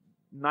textbook,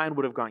 9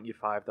 would have gotten you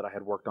 5 that I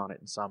had worked on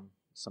it in some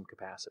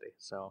capacity.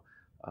 So,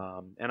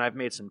 and I've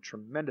made some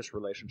tremendous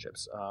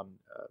relationships.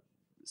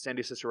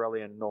 Sandy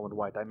Cicerelli and Nolan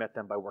White, I met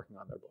them by working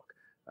on their book.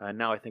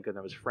 Now I think of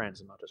them as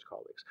friends and not just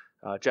colleagues.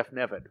 Jeff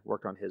Nevid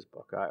worked on his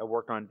book. I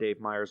worked on Dave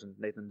Myers and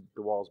Nathan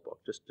DeWall's book,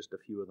 just a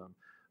few of them.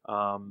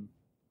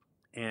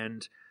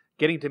 And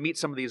getting to meet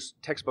some of these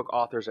textbook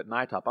authors at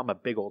NITOP, I'm a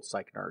big old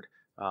psych nerd.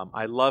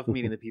 I love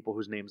meeting the people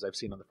whose names I've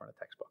seen on the front of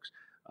textbooks.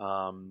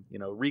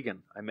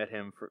 Regan, I met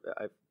him,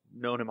 I've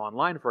known him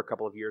online for a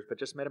couple of years, but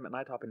just met him at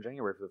NITOP in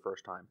January for the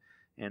first time.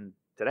 And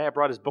today I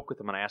brought his book with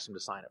him and I asked him to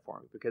sign it for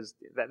me because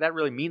that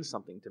really means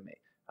something to me.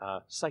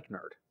 Psych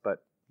nerd,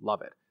 but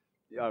love it.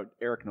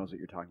 Eric knows what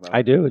you're talking about.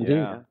 I do, indeed.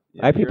 Yeah.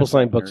 I have people You're a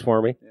sign psych books nerd.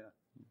 for me. Yeah.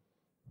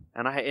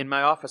 And in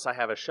my office, I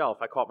have a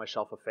shelf. I call it my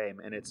shelf of fame,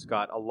 and it's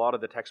got a lot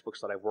of the textbooks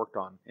that I've worked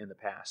on in the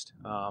past.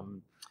 We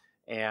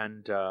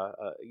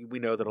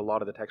know that a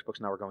lot of the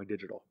textbooks now are going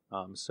digital.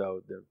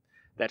 So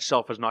that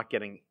shelf is not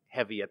getting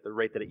heavy at the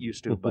rate that it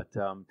used to. But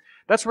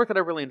that's work that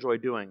I really enjoy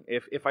doing.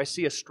 If I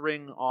see a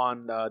string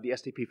on the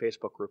STP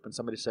Facebook group and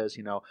somebody says,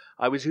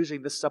 I was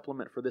using this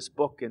supplement for this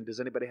book, and does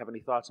anybody have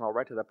any thoughts? And I'll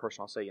write to that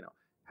person. I'll say,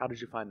 how did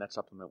you find that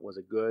supplement? Was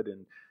it good?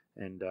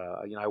 And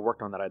I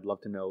worked on that. I'd love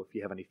to know if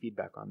you have any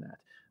feedback on that.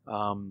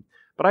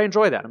 But I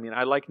enjoy that. I mean,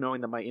 I like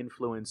knowing that my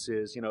influence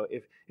is,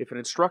 if an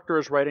instructor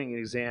is writing an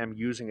exam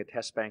using a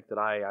test bank that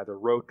I either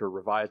wrote or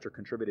revised or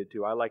contributed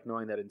to, I like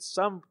knowing that in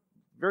some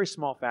very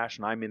small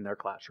fashion, I'm in their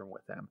classroom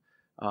with them.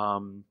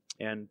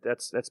 And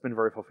that's been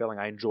very fulfilling.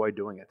 I enjoy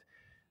doing it.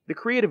 The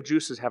creative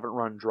juices haven't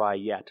run dry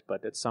yet,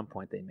 but at some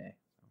point they may.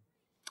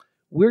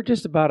 We're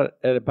just at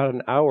about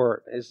an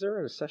hour. Is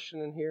there a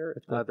session in here?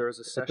 There is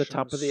a session at the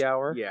top of the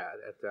hour. Yeah,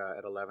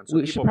 at 11. So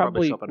we people should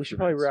probably show up in a few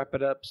minutes. wrap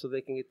it up so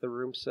they can get the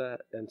room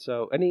set. And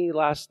so, any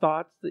last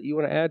thoughts that you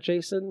want to add,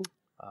 Jason?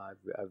 I've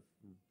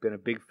been a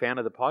big fan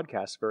of the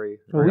podcast. Very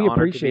we honored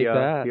appreciate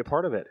to be a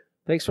part of it.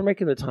 Thanks for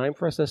making the time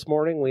for us this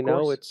morning. We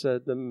know it's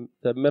the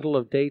middle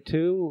of day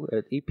 2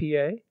 at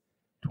EPA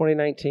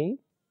 2019.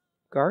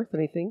 Garth,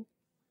 anything?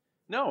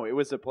 No, it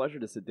was a pleasure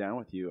to sit down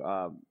with you.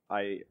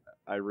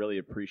 I really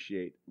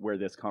appreciate where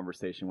this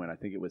conversation went. I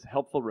think it was a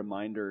helpful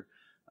reminder,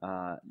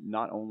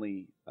 not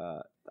only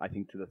I think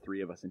talking to the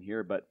three of us in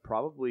here, but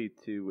probably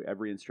to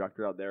every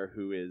instructor out there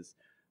who is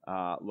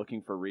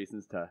looking for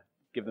reasons to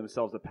give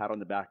themselves a pat on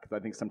the back, because I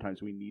think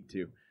sometimes we need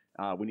to.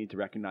 We need to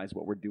recognize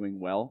what we're doing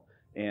well,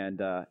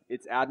 and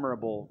it's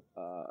admirable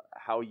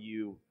how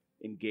you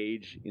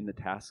engage in the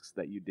tasks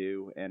that you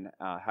do and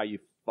how you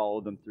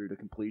follow them through to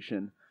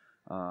completion.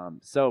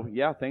 So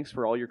yeah, thanks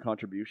for all your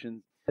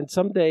contributions. And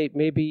someday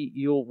maybe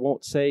you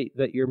won't say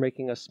that you're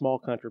making a small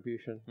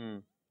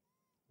contribution.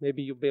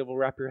 Maybe you'll be able to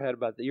wrap your head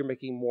about that. You're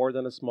making more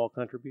than a small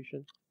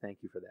contribution. Thank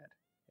you for that.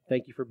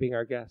 Thank you for being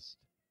our guest.